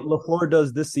think what McVay. LaFleur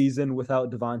does this season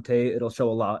without Devontae, it'll show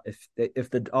a lot if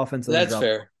the offense doesn't That's drop.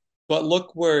 fair. But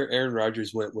look where Aaron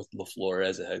Rodgers went with LaFleur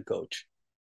as a head coach.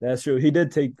 That's true. He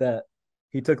did take that.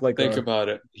 He took like Think a about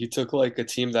it. He took like a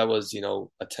team that was,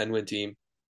 a 10-win team,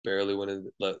 barely winning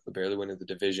the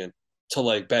division, to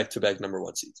like back-to-back number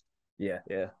 1 seeds. yeah,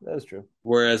 that's true.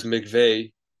 Whereas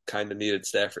McVay kind of needed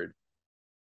Stafford.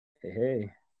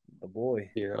 Hey, the boy.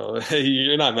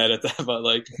 You're not mad at that, but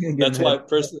like Get that's why mad.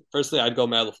 personally I'd go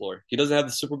Matt LaFleur. He doesn't have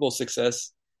the Super Bowl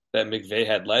success that McVay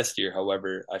had last year.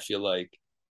 However, I feel like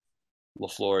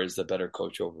LaFleur is the better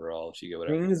coach overall. If you get what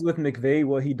I mean. Things with McVay,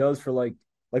 what he does for like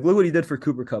look what he did for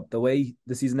Cooper Cup, the way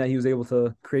the season that he was able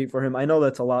to create for him. I know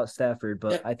that's a lot Stafford,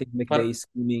 but Yeah, I think but McVay's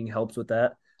scheming helps with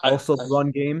that. I, Also, I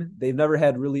run game. They've never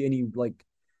had really any like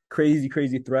crazy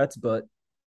threats, but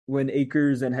when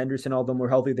Akers and Henderson, all of them were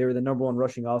healthy, they were the number 1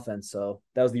 rushing offense. So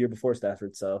that was the year before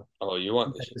Stafford. So oh you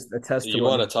want just attest to you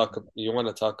what. want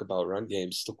to talk about run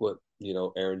games. Look what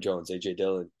Aaron Jones, AJ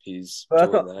Dillon, he's But I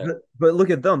doing thought, that. but look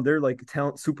at them. They're like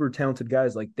super talented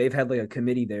guys. Like they've had like a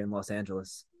committee there in Los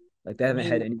Angeles. Like they I haven't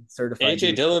had mean, any certified AJ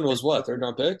dudes. Dillon was what, 3rd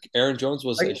round pick? Aaron Jones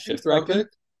was I a can see 5th round second.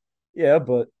 pick. Yeah,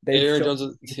 but they've Aaron shown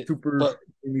Jones, super but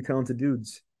talented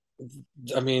dudes.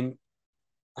 I mean,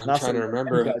 I'm Not trying to saying any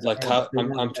remember guys are like talented. how They I'm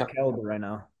weren't I'm at that trying caliber right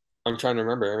now. I'm trying to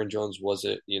remember. Aaron Jones was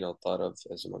it thought of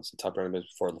as amongst the top running backs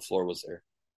before LaFleur was there.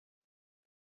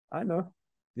 I know.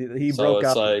 He So broke it's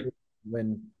out like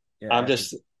when I'm after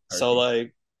just so McCarthy.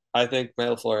 like I think Matt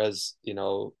LaFleur has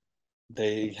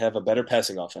they have a better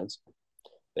passing offense.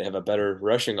 They have a better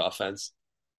rushing offense.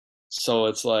 So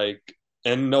it's like,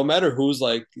 and no matter who's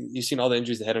like, you've seen all the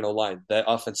injuries they had in O-line, that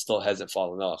offense still hasn't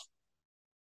fallen off.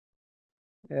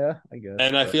 Yeah, I guess.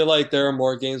 And I But feel like there are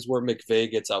more games where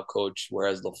McVay gets out coached,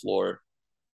 whereas LaFleur,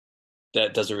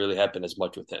 that doesn't really happen as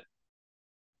much with him.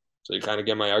 So you kind of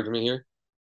get my argument here.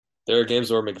 There are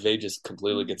games where McVay just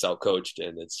completely gets out coached,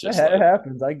 and it's just it like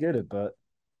happens. I get it, but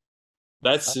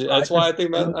I that's why just I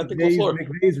think LaFleur.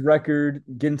 McVay's record,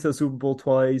 getting to the Super Bowl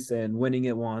twice and winning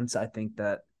it once. I think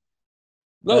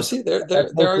No, that's see, there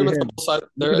that's there there are mostly arguments on him. both sides.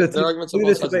 Look at the There are team. arguments on Look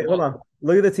both at the team. sides of Wait, the hold ball. on.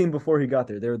 Look at the team before he got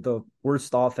there. They're the worst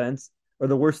offense or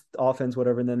the worst offense,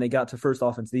 whatever. And then they got to first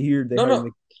offense. The year they No, hired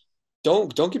no,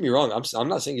 Mc. don't get me wrong. I'm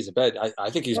not saying he's a bad. I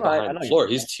think he's No, I behind know the you're floor.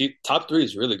 saying He's that. top 3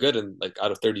 is really good, and like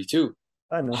out of 32.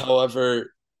 I know.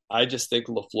 However, I just think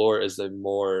LaFleur is a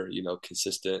more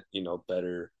consistent,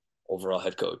 better overall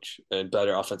head coach and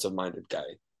better offensive minded guy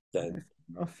than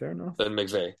Fair enough.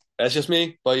 McVay. That's just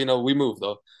me, but we move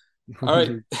though. All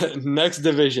right, next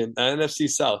division, the NFC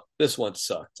South. This one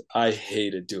sucked. I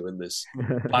hated doing this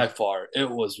by far. It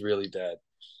was really bad.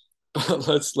 But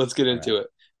let's get All right. into it.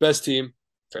 Best team,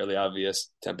 fairly obvious,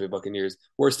 Tampa Bay Buccaneers.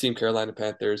 Worst team, Carolina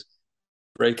Panthers.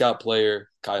 Breakout player,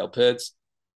 Kyle Pitts.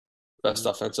 Best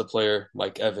offensive player,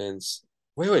 Mike Evans.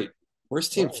 Wait.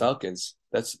 Worst team, Wow. Falcons.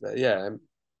 That's yeah.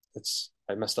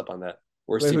 I messed up on that.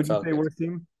 Worst Wait, team, who'd you say Falcons. worst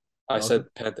team? I Falcons. said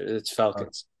Panthers. It's Oh,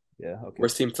 Falcons. yeah. Okay.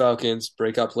 Worst team, Falcons.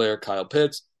 Breakout player, Kyle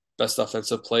Pitts. Best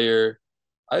offensive player.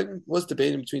 I was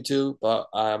debating between two, but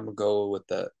I'm gonna go with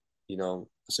the,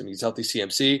 assuming he's healthy,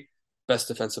 CMC. Best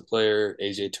defensive player,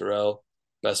 AJ Terrell.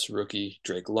 Best rookie,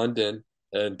 Drake London.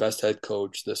 And best head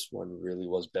coach, this one really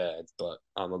was bad, but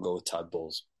I'm gonna go with Todd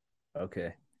Bowles.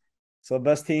 Okay. So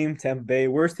best team, Tampa Bay.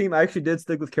 Worst team, I actually did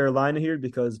stick with Carolina here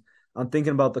because I'm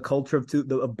thinking about the culture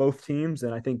of both teams,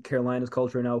 and I think Carolina's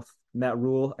culture now, Matt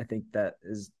Rule, I think that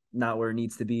is not where it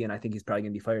needs to be, and I think he's probably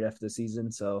going to be fired after the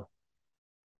season. So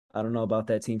I don't know about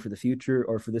that team for the future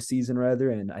or for the season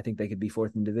rather, and I think they could be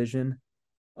fourth in division.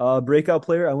 Breakout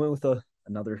player, I went with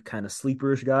another kind of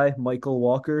sleeperish guy, Michael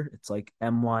Walker. It's like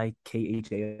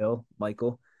Mykhal,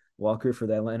 Michael Walker for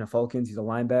the Atlanta Falcons. He's a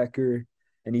linebacker,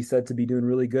 and he's said to be doing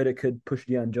really good. It could push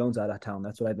Deion Jones out of town.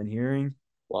 That's what I've been hearing.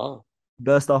 Wow.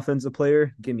 Best offensive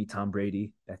player, give me Tom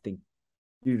Brady. I think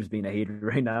you're just being a hater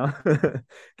right now.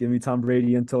 Give me Tom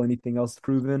Brady until anything else is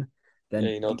proven. Yeah, Then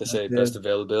you know what they say, defensive,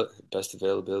 best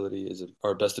availability is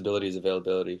or best ability is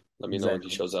availability. Let me know when he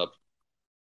exactly. shows up.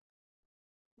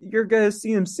 Your guy's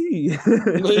CMC.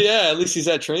 Yeah, at least he's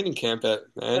at training camp man.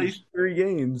 Played 3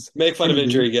 games. Make fun of Anyway,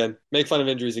 injury again. Make fun of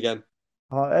injuries again.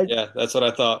 I'm Yeah, that's what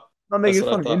I thought. not That's making what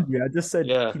I fun of thought. injury. I just said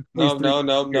Yeah. he plays No, three no,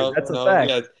 no, years. no, That's a no. fact.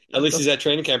 Yeah. At least That's he's at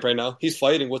training camp right now. He's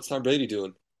fighting. What's Tom Brady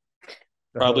doing?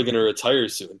 Probably okay. gonna retire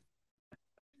soon.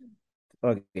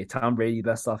 Okay. Tom Brady,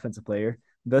 best offensive player,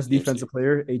 best defensive CMC.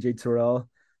 player, AJ Terrell.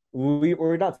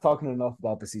 We're not talking enough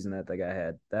about the season that guy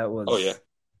had. That Oh yeah,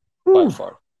 was, by whew,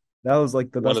 far. that was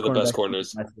like the One best of the best cornerback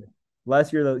corners. last year.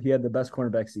 Last year, though, he had the best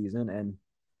cornerback season, and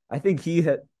I think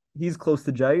he's close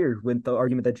to Jair with the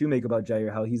argument that you make about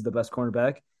Jair, how he's the best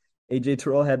cornerback. AJ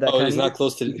Terrell had that Oh, kind of year.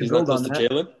 He can he's not build close on to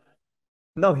that. Jalen?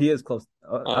 No, he is close.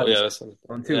 Oh yeah, Obviously, that's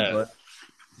one too, yeah.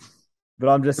 but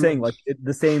I'm just saying, like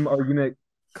the same argument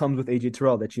comes with AJ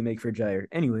Terrell that you make for Jair.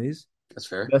 Anyways, That's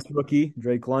fair. best rookie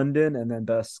Drake London, and then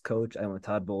best coach I went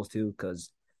Todd Bowles too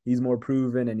because he's more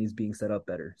proven and he's being set up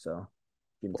better. So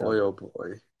give me Todd Boy, oh Bowles. boy.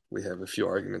 We have a few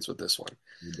arguments with this one.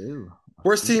 You do.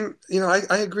 Worst team, I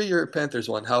agree you're a Panthers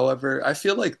one. However, I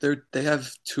feel like they have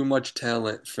too much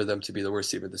talent for them to be the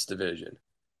worst team of this division.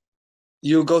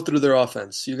 You go through their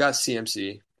offense. You got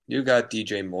CMC, you got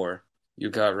DJ Moore, you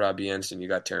got Robbie Anderson, you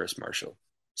got Terrace Marshall. Okay.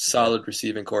 Solid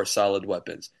receiving core, solid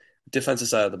weapons. Defensive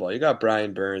side of the ball, you got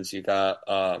Brian Burns, you got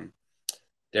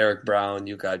Derek Brown,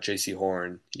 you got JC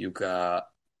Horn, you got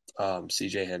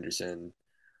CJ Henderson.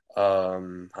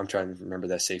 I'm trying to remember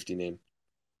that safety name.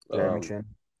 Jeremy Um, Chin.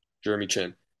 Jeremy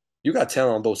Chin. You got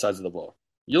talent on both sides of the ball.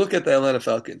 You look at the Atlanta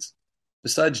Falcons.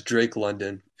 Besides Drake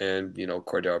London and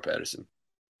Cordero Patterson,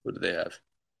 who do they have?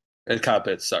 And Kyle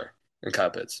Pitts, sorry, and Kyle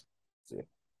Pitts See.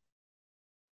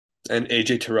 and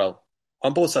AJ Terrell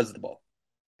on both sides of the ball.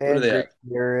 Who do And they Greg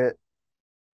have? Garrett.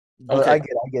 But Okay,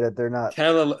 I get it. They're not.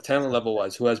 talent level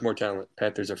wise, who has more talent,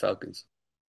 Panthers or Falcons?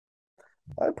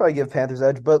 I'd probably give Panthers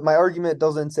edge, but my argument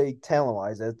doesn't say talent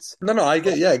wise. It's No, I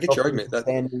get your argument. That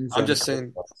standings I'm and just coach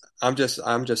saying, wise.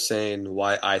 I'm just saying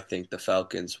why I think the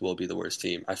Falcons will be the worst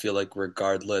team. I feel like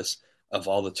regardless of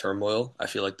all the turmoil, I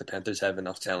feel like the Panthers have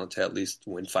enough talent to at least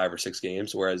win 5 or 6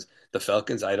 games, whereas the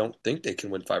Falcons, I don't think they can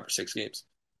win 5 or 6 games.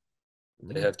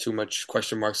 They Mm. have too much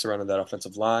question marks surrounding that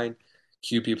offensive line.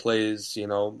 QB plays,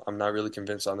 I'm not really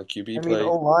convinced on the QB I mean, play.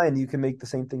 O line, you can make the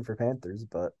same thing for Panthers,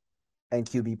 but and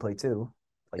QB play too.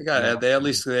 Like Matt. They at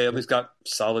least got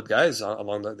solid guys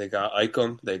along the. They got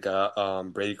Icom, they got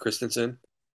Brady Christensen,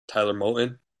 Tyler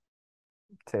Moton,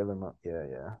 Yeah,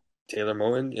 yeah. Taylor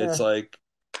Moton. It's Yeah. like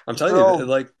I'm telling They're you, all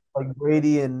like like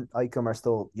Brady and Icom are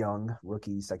still young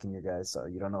rookie, second year guys, so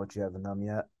you don't know what you have in them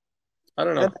yet. I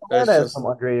don't And know. Atlanta It's has some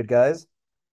just underrated guys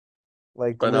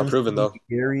like but not proven Lindsey,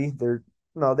 though. Gary. They're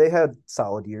no, they had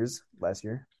solid years last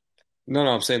year. No,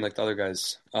 I'm saying like the other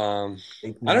guys.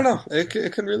 Think I don't Matthew. know.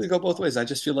 It can really go both ways. I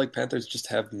just feel like Panthers just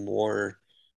have more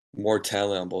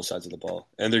talent on both sides of the ball,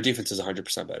 and their defense is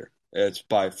 100% better. It's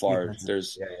by far Defense,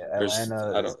 there's yeah, yeah. there's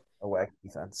Atlanta I is don't a whack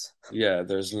defense.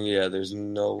 there's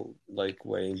no like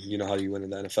way you know how you win in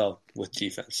the NFL with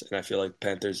defense, and I feel like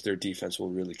Panthers their defense will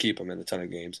really keep them in a ton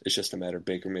of games. It's just a matter of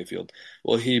Baker Mayfield.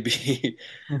 Will he be?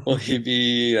 Will he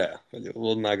be? Yeah,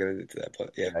 we're not gonna get into that,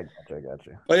 but Yeah, yeah, I got you. I got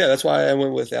you. but yeah, that's why I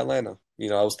went with Atlanta. You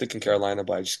know, I was thinking Carolina,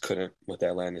 but I just couldn't with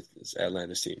Atlanta.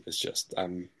 Atlanta's team. It's just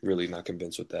I'm really not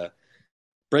convinced with that.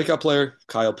 Breakout player,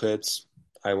 Kyle Pitts.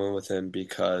 I went with him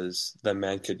because the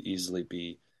man could easily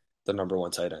be the number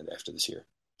one tight end after this year.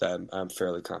 That I'm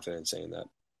fairly confident in saying that.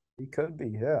 He could be.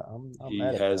 Yeah, I'm He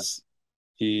mad at that. has,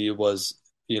 he was,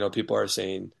 people are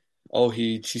saying, oh,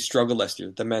 he struggled last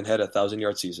year. The man had 1,000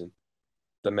 yard season.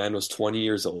 The man was 20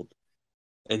 years old,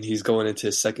 and he's going into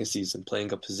his second season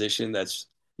playing a position that's,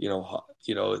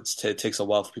 it takes a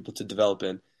while for people to develop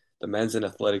in. The man's an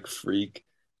athletic freak,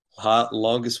 hot,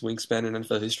 longest wingspan in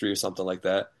NFL history or something like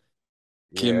that.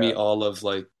 Yeah, Give me all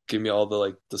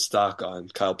the stock on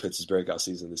Kyle Pitts' breakout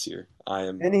season this year. I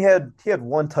am and he had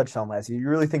one touchdown last year. You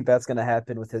really think that's going to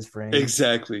happen with his frame?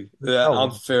 exactly. No I'm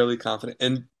way. fairly confident.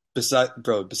 And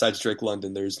besides Drake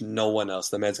London, there's no one else.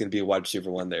 The man's gonna be a wide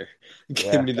receiver one there. Give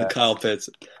Yeah, me the Kyle facts. Pitts.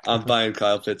 I'm buying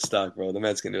Kyle Pitts stock, bro. The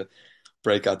man's gonna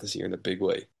break out this year in a big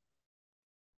way.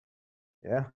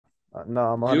 Yeah.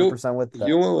 No, I'm You 100% with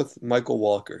you that. went with Michael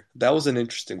Walker. That was an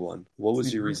interesting one. What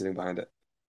was your Mhm. reasoning behind it?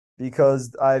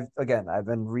 Because I've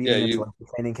been Yeah, reading into you like the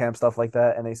training camp stuff like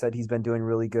that, and they said he's been doing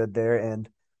really good there. And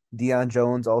Deion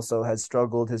Jones also has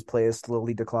struggled. His play has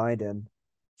slowly declined, and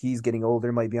he's getting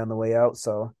older, might be on the way out.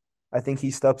 So I think he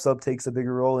steps up, takes a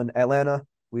bigger role in Atlanta.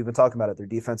 We've been talking about it. Their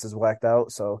defense is whacked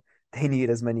out, so they need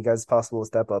as many guys as possible to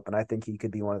step up, and I think he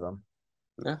could be one of them.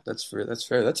 yeah, that's fair. That's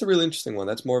fair. That's a really interesting one.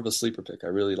 That's more of a sleeper pick. I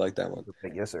really like that one.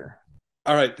 Yes, sir.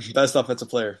 All right, best offensive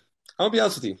player. I'm gonna be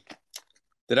honest with you.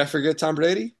 Did I forget Tom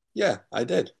Brady? Yeah, I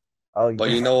did. Oh, you But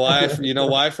did. you know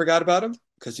why I forgot about him?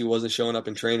 Because he wasn't showing up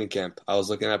in training camp. I was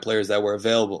looking at players that were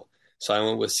available. So I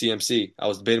went with CMC. I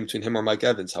was debating between him or Mike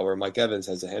Evans. However, Mike Evans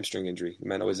has a hamstring injury. The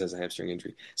man always has a hamstring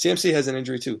injury. CMC has an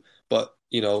injury too. But,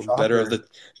 Shocker.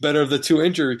 better of the two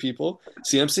injury people,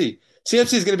 CMC.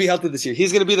 CMC is going to be healthy this year.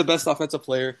 He's going to be the best offensive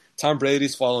player. Tom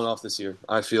Brady's falling off this year.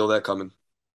 I feel that coming.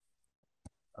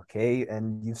 Okay,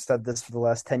 and you've said this for the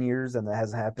last 10 years, and that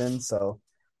hasn't happened. So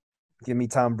give me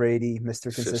Tom Brady,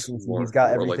 Mr. Consistency. He's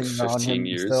got More like everything around 15 him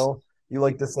years. still. You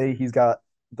like to say he's got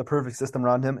the perfect system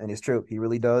around him, and it's true. He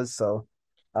really does. So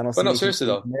I don't But see no, anything seriously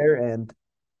though. there, and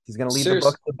he's going to lead the Serious.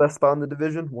 Bucks to the best spot in the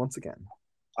division once again.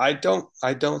 I don't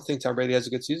think Tom Brady has a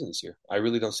good season this year. I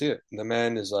really don't see it. The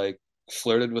man is like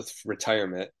flirted with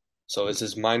retirement. So is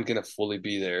his mind gonna fully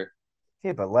be there?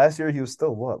 Okay, but last year he was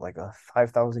still what, like a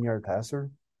 5,000 yard passer?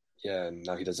 Yeah, and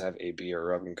now he doesn't have AB or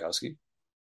Rob Gronkowski.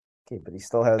 Okay, but he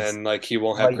still has And like he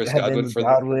won't have Mike Chris Godwin Evans, for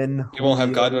Godwin, he won't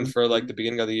have Godwin Julio. for like the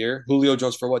beginning of the year. Julio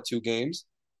Jones for what, 2 games?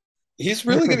 He's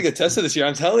really gonna get tested this year.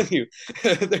 I'm telling you.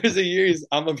 There's a year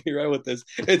I'm gonna be right with this.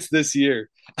 It's this year.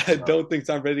 I don't think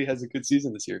Tom Brady has a good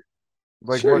season this year.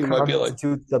 Like Sure, what he might be like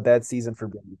constitutes a bad season for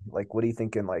Brady? Like what are you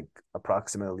thinking? Like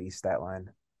approximately stat line?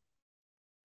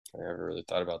 I never really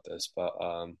thought about this, but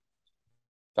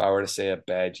if I were to say a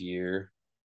bad year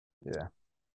Yeah.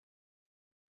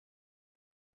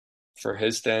 for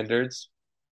his standards,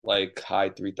 like high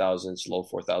 3,000s, low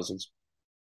 4,000s.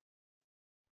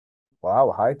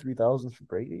 Wow, high 3,000s for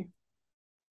Brady.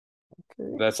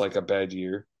 Okay. That's like a bad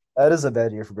year. That is a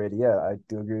bad year for Brady. Yeah, I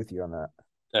do agree with you on that.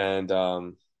 And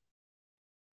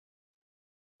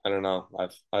I don't know.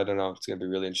 I don't know. It's gonna be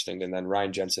really interesting. And then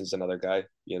Ryan Jensen's another guy.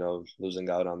 Losing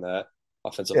out on that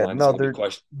offensive Yeah, line is no, gonna be they're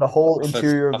question. the whole Offense.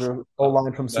 interior of the O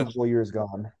line from Super That's Bowl year is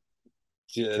gone.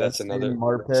 yeah. That's Jensen, another.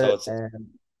 So Marpet, it's and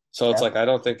so it's Cap. like I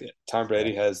don't think Tom Yeah.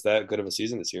 Brady has that good of a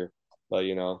season this year. But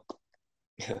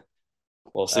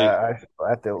we'll I, see.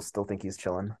 I still think he's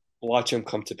chilling. Watch him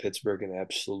come to Pittsburgh and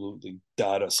absolutely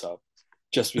dot us up,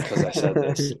 just because I said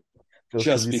this. Just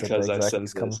because Just you said that because I exactly, said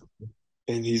he's coming. this.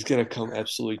 And he's gonna come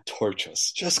absolutely torch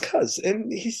us just cause.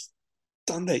 And he's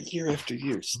done that year after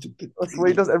year. Stupid That's what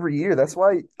he Brady. does every year. That's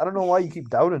why I don't know why you keep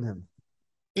doubting him.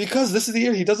 Because this is the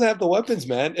year he doesn't have the weapons,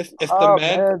 man. If the Stop,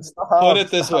 man man. put Stop.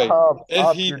 it this way, Stop.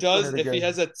 You're doing it if he again.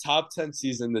 has a top 10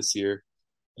 season this year,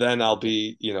 then I'll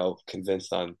be,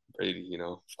 convinced on Brady,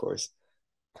 of course.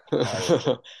 All right.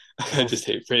 I We'll just see.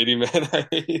 hate Brady, man.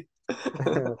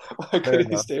 Why Fair couldn't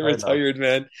he enough. stay Fair enough. retired,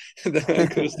 man? The man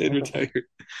could have stayed retired.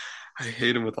 I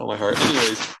hate him with all my heart.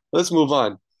 Anyways, let's move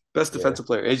on. Best Yeah. defensive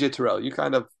player, AJ Terrell. You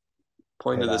kind of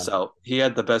Right pointed this on. out. He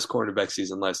had the best cornerback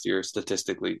season last year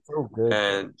statistically. So good,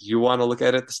 bro. And you want to look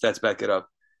at it, the stats back it up.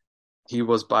 He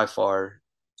was by far,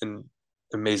 and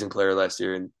amazing player last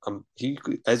year, and he,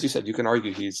 as you said, you can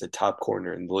argue he's a top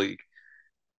corner in the league.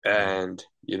 And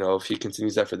if he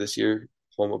continues that for this year,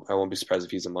 I won't be surprised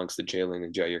if he's amongst the Jalen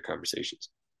and Jair conversations.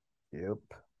 Yep.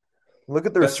 Look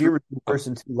at the Best receivers in oh,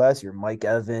 person too last year. Mike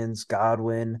Evans,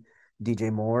 Godwin,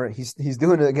 DJ Moore. He's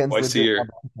doing it against twice a legit year,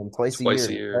 competition twice a twice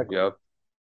a year. year. Exactly. Yep.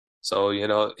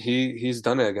 So he's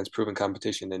done it against proven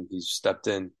competition, and he's stepped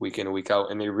in and week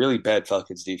out. And a really bad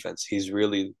Falcons defense. He's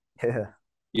really, Yeah.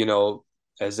 you know,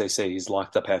 as they say, he's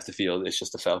locked up half the field. It's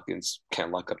just the Falcons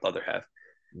can't lock up the other half.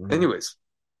 Mhm. Anyways,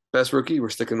 best rookie, we're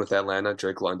sticking with Atlanta,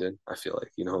 Drake London. I feel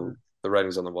like, the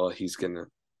writing's on the wall. He's gonna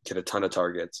get a ton of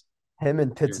targets. Him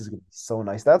and Pitts is gonna be so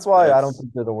nice. That's why I don't That's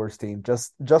think they're the worst team.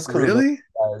 Just because of those really.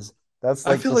 guys. That's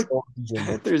I like feel the like sole reason.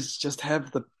 Panthers just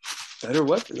have the better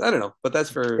weapons. I don't know, but that's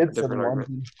for a Pitts and different argument.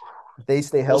 London. If they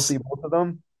stay We'll healthy, both of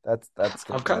them, that's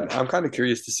gonna be nice. I'm kind of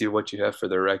curious to see what you have for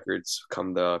their records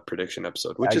come the prediction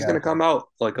episode, which I is going to got come out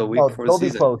like a week oh, before the they'll be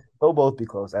season. close. They'll both be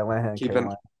close. Atlanta and Keep an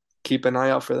Carolina. keep an eye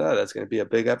out for that. That's going to be a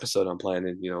big episode I'm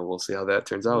planning. We'll see how that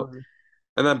turns out. Mhm.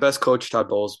 And then best coach Todd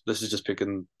Bowles. This is just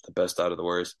picking the best out of the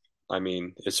worst. I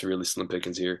mean, it's really slim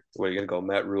pickings here. Where are you going to go?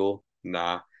 Matt Rule?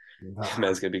 Nah, Nah.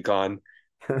 Matt's going to be gone.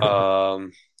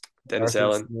 Um, Dennis Arthur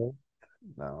Allen Smith.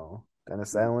 No.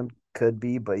 Dennis Allen could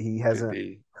be, but he could hasn't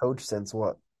be. coached since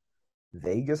what?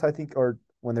 Vegas, I think, or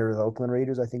when they were the Oakland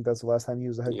Raiders. I think that's the last time he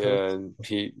was the head coach. Yeah,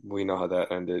 and we know how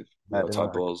that ended. That didn't Todd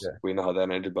work. Bowles, Yeah. we know how that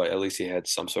ended, but at least he had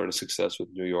some sort of success with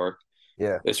New York.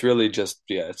 Yeah. It's really just,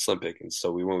 it's slim pickings.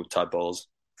 So we went with Todd Bowles.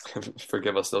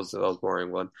 Forgive us those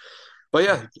boring one. But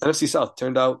yeah, NFC South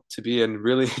turned out to be a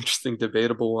really interesting,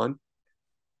 debatable one.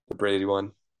 The Brady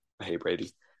one. I hate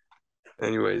Brady.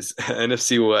 Anyways,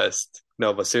 NFC West.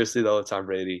 No, but seriously though, Tom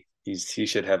Brady, he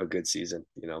should have a good season.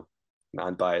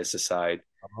 Non-bias aside,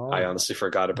 I Oh. honestly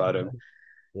forgot about him.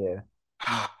 Yeah.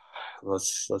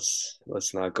 Let's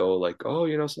not go like, oh,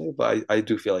 something. But I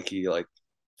do feel like he like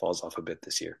falls off a bit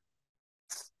this year.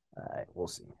 All right. We'll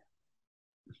see.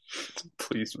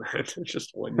 Please, man,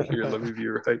 just 1 year. Let me be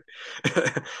right.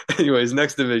 Anyways,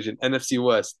 next division, NFC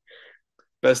West.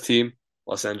 Best team,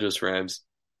 Los Angeles Rams.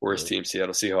 Worst team,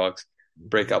 Seattle Seahawks.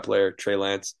 Breakout player, Trey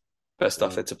Lance. Best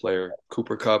offensive player,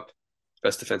 Cooper Kupp.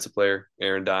 Best defensive player,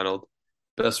 Aaron Donald.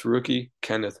 Best rookie,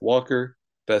 Kenneth Walker.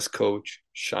 Best coach,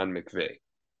 Sean McVay.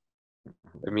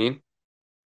 I mean,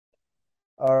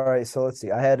 All right. So let's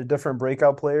see. I had a different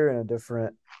breakout player and a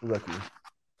different rookie.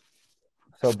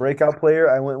 So breakout player,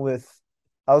 I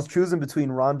was choosing between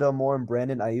Rondell Moore and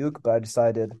Brandon Ayuk, but I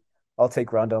decided I'll take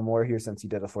Rondell Moore here since he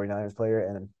did a 49ers player.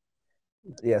 And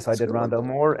yeah, so I that's a did good one. Rondell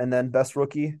Moore. And then best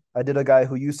rookie, I did a guy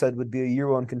who you said would be a year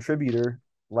one contributor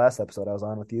last episode I was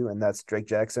on with you, and that's Drake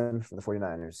Jackson for the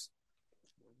 49ers.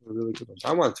 A really good one.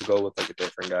 I wanted to go with like a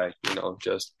different guy,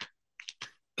 just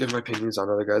give my opinions on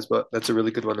other guys, but that's a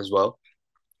really good one as well.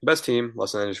 Best team,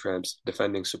 Los Angeles Rams,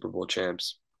 defending Super Bowl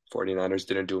champs. 49ers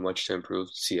didn't do much to improve.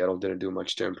 Seattle didn't do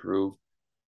much to improve.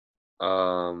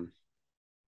 Um,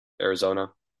 Arizona,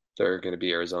 they're going to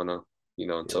be Arizona,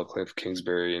 until Cliff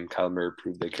Kingsbury and Kyle Murray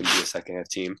prove they can be a second half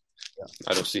team. Yeah.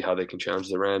 I don't see how they can challenge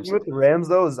the Rams. With the Rams,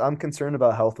 though, is I'm concerned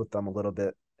about health with them a little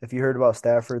bit. If you heard about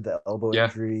Stafford, the elbow Yeah,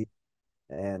 injury,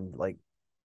 and like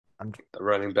I'm the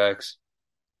running backs.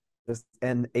 just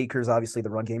and Akers obviously the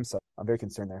run game, so I'm very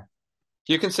concerned there.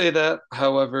 You can say that.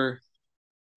 However,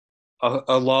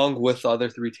 along with the other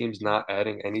three teams not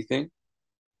adding anything,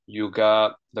 you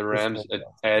got the Rams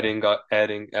adding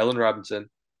Allen Robinson,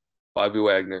 Bobby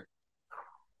Wagner,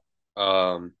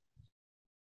 um,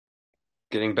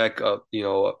 getting back up,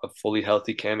 a fully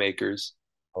healthy Cam Akers.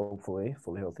 Hopefully,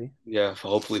 fully healthy. Yeah,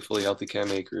 hopefully fully healthy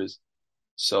Cam Akers.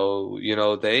 So,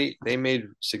 they made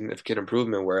significant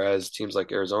improvement, whereas teams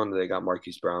like Arizona, they got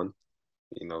Marquise Brown,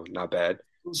 not bad.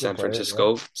 Good player,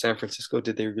 yeah. San Francisco,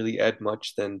 did they really add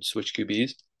much than switch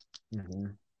QBs?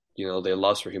 Mm-hmm. They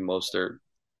lost Raheem Mostert.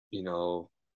 You know,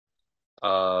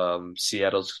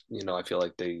 Seattle's, I feel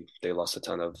like they lost a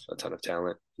ton of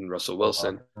talent in Russell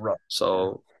Wilson. Right.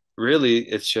 So really,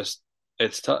 it's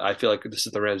tough. I feel like this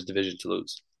is the Rams' division to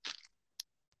lose,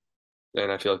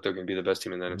 and I feel like they're going to be the best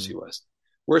team in the NFC West.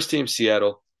 Worst team,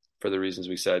 Seattle, for the reasons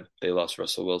we said. They lost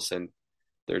Russell Wilson.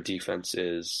 Their defense they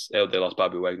lost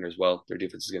Bobby Wagner as well. Their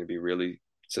defense is going to be really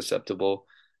susceptible.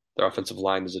 Their offensive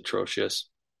line is atrocious.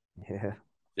 Yeah.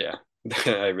 Yeah,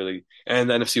 and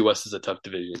the NFC West is a tough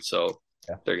division, so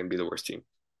they're going to be the worst team.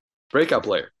 Breakout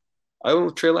player. I went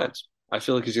with Trey Lance. I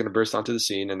feel like he's going to burst onto the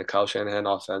scene in the Kyle Shanahan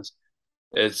offense.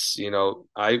 It's, you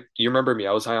remember me,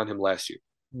 I was high on him last year,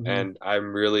 and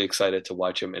I'm really excited to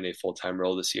watch him in a full-time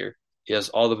role this year. He has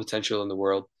all the potential in the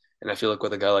world, and I feel like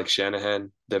with a guy like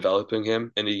Shanahan developing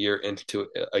him in a year into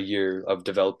a year of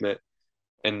development,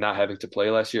 and not having to play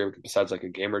last year besides like a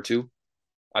game or two.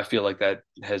 I feel like that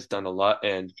has done a lot.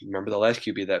 And remember the last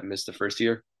QB that missed the first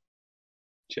year?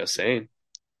 Just saying.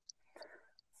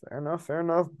 Fair enough, fair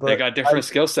enough. They But got different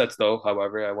skill sets, though.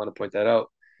 However, I want to point that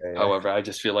out. yeah, However, I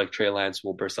just feel like Trey Lance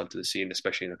will burst onto the scene,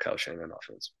 especially in a Kyle Shanahan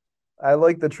offense. I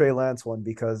like the Trey Lance one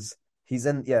because he's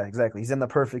in. Yeah, exactly. He's in the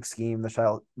perfect scheme.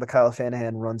 The Kyle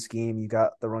Shanahan run scheme. You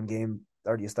got the run game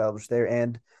already established there,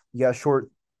 and you got short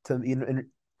to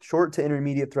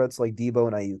intermediate threats like Debo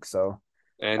and Ayuk. So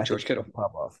And I think George he'll Kittle.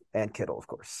 pop off, and Kittle, of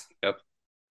course. Yep.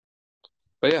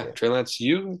 But yeah, Yeah. Trey Lance,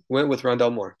 you went with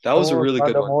Rondell Moore. That I was a went with really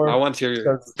good Rondell one. I Moore want to hear your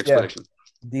because explanation.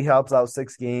 D Hop's out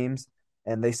 6 games,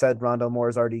 and they said Rondell Moore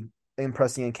is already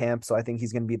impressing in camp, so I think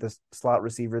he's going to be the slot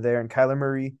receiver there. And Kyler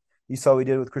Murray, you saw what he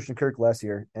did with Christian Kirk last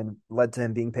year, and led to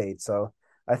him being paid. So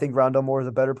I think Rondell Moore is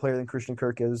a better player than Christian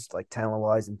Kirk is, like talent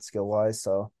wise and skill wise.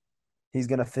 So he's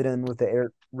going to fit in with the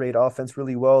air raid offense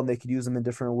really well, and they could use him in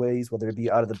different ways, whether it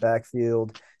be out of the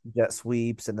backfield, jet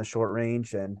sweeps, and the short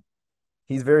range. And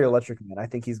he's very electric, man. I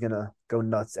think he's going to go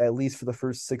nuts at least for the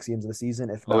first 6 games of the season,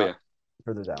 if Oh not yeah,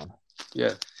 further down.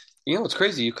 yeah. You know what's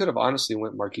crazy? You could have honestly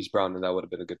went Marquise Brown, and that would have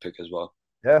been a good pick as well.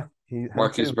 Yeah, him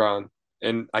Marquise too. Brown,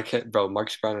 and I can't, bro.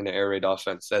 Marquise Brown in the air raid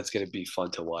offense. That's gonna be fun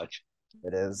to watch.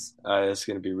 It is. It's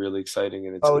gonna be really exciting,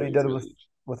 and it's Oh, gonna what he be did really.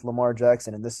 with Lamar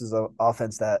Jackson, and this is an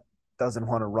offense that doesn't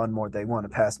want to run more; they want to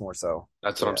pass more. So,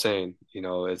 That's what I'm yeah, saying.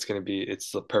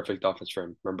 It's the perfect offense for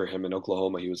him. Remember him in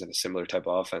Oklahoma? He was in a similar type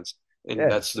of offense, and yeah,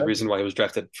 that's the reason exactly. why he was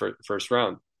drafted for first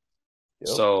round. Yep.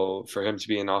 So for him to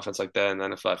be in an offense like that in the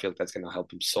NFL, I feel like that's going to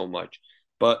help him so much.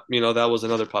 But that was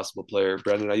another possible player.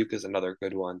 Brandon Ayuk is another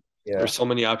good one. Yeah. There's so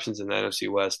many options in the NFC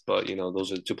West, but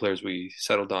those are the two players we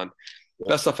settled on. Yep.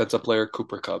 Best offensive player,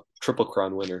 Cooper Cup, Triple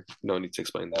Crown winner. No need to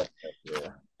explain that. Yeah.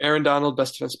 Aaron Donald,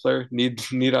 best defensive player. Need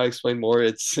I explain more?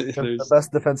 It's The there's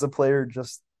best defensive player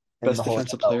just in best the whole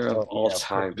defensive NFL. player of So, all yeah,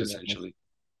 time pretty much. potentially.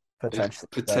 Potentially, exactly.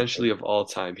 Potentially of all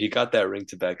time. He got that ring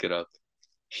to back it up.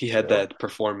 He had Yep. that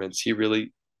performance. He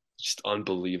really just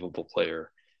unbelievable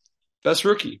player. Best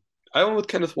rookie. I went with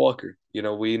Kenneth Walker.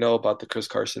 We know about the Chris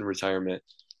Carson retirement.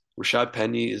 Rashad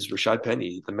Penny is Rashad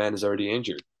Penny. The man is already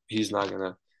injured. He's not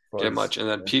gonna Of get course. much. And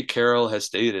then Pete Carroll has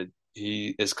stated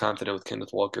he is confident with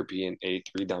Kenneth Walker being a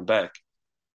three down back.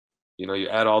 You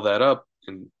add all that up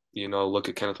and look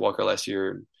at Kenneth Walker last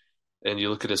year and you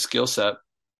look at his skill set,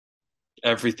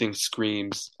 everything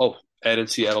screams, oh, Ed in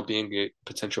Seattle being a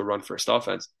potential run first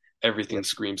offense. Everything Yep.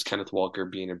 screams Kenneth Walker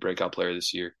being a breakout player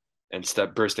this year and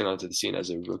bursting onto the scene as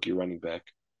a rookie running back.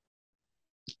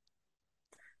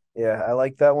 Yeah, I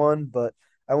like that one, but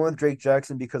I went with Drake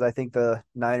Jackson because I think the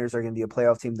Niners are going to be a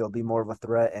playoff team. They'll be more of a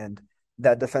threat, and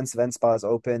that defensive end spot is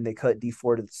open. They cut D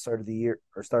Ford at the start of the year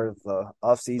or start of the Oh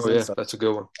offseason. yeah, So that's a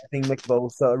good one. I think Nick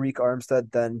Bosa, Reek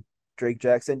Armstead, then Drake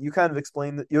Jackson. You kind of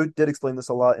explained that you did explain this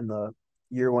a lot in the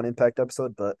year one impact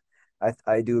episode, but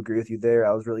I do agree with you there.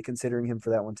 I was really considering him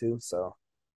for that one too. So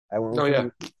I went Oh with yeah,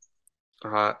 him.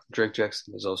 Drake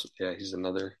Jackson is also he's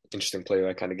another interesting player.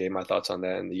 I kind of gave my thoughts on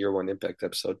that in the year one impact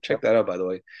episode. Check Yep, that out, by the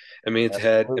way.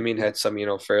 absolutely. Had some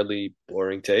fairly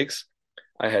boring takes.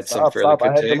 I had some Stop, fairly stop. I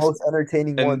good had the takes, most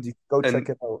entertaining and ones. You go check and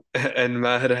it out. and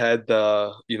Matt had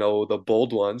the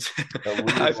bold ones. The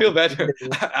weird I feel ones. bad.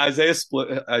 Isaiah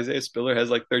Spiller has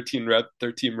like 13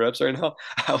 reps right now.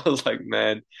 I was like,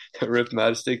 man, rip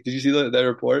Mattistic. Did you see that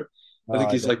report? I No,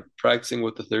 think I he's like didn't. practicing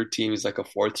with the third team. He's like a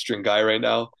fourth string guy right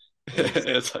now. Jeez.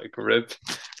 It's like rip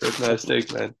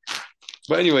Mattistic, man.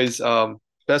 But anyways,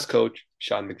 best coach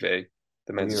Sean McVay.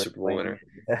 The We man's a were Super Bowl explaining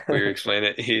winner. We explain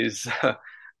it. He's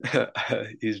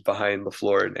behind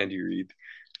LaFleur and Andy Reid,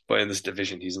 but in this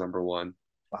division, he's number one.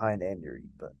 behind Andy Reid,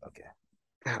 but okay.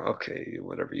 Okay,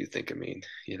 whatever you think. I mean,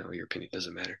 your opinion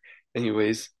doesn't matter.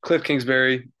 Anyways, Cliff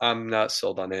Kingsbury, I'm not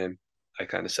sold on him. I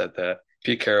kind of said that.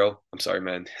 Pete Carroll, I'm sorry,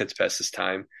 man. It's past his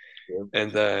time. Yep.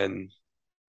 And then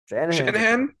Shanahan's a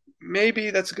Shanahan,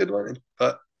 maybe that's a good one.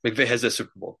 But McVay has that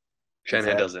Super Bowl.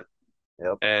 Shanahan exactly. doesn't.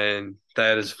 Yep. And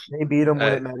that is, They beat him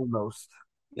when uh, it mattered most.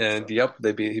 and So yep,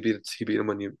 he beat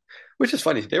him which is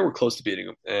funny. They were close to beating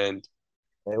him, and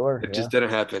they were, it yeah. just didn't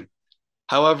happen.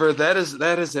 However, that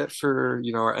is it for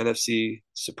our NFC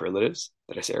superlatives.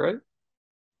 Did I say it right?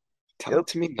 Yep. Talk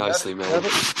to me You got it. nicely, You man. got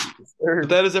it. Yes, But sir.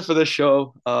 that is it for this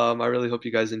show. I really hope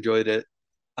you guys enjoyed it.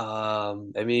 I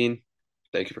mean,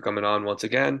 thank you for coming on once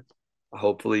again.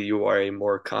 Hopefully, you are a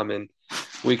more common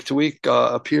week to week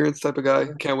appearance type of guy.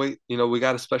 Can't wait. We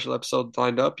got a special episode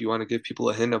lined up. You want to give people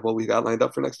a hint of what we got lined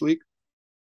up for next week?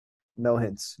 No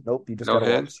hints. Nope. You just No gotta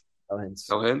watch. hints. No hints.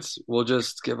 No hints. We'll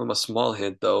just give them a small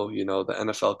hint, though. The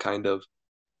NFL kind of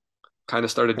kind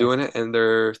of started doing it, and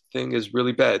their thing is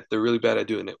really bad. They're really bad at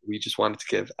doing it. We just wanted to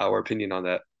give our opinion on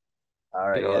that. All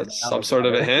You right, know, yeah, it's now I got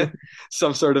it.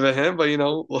 some sort of a hint, but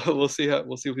we'll see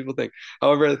we'll see what people think.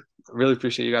 However, I really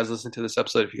appreciate you guys listening to this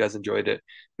episode. If you guys enjoyed it,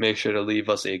 make sure to leave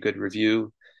us a good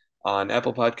review on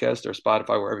Apple Podcast or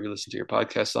Spotify, wherever you listen to your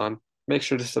podcasts on. Make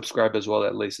sure to subscribe as well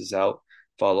at Laces Out.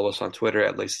 Follow us on Twitter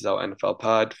at Laces Out NFL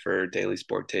Pod for daily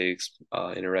sport takes,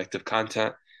 interactive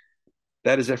content.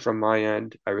 That is it from my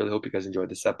end. I really hope you guys enjoyed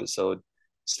this episode.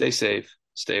 Stay safe,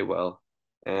 stay well,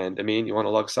 and Amin, you want to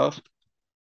log us off?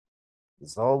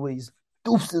 As always,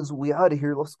 deuces, we out of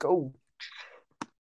here. Let's go.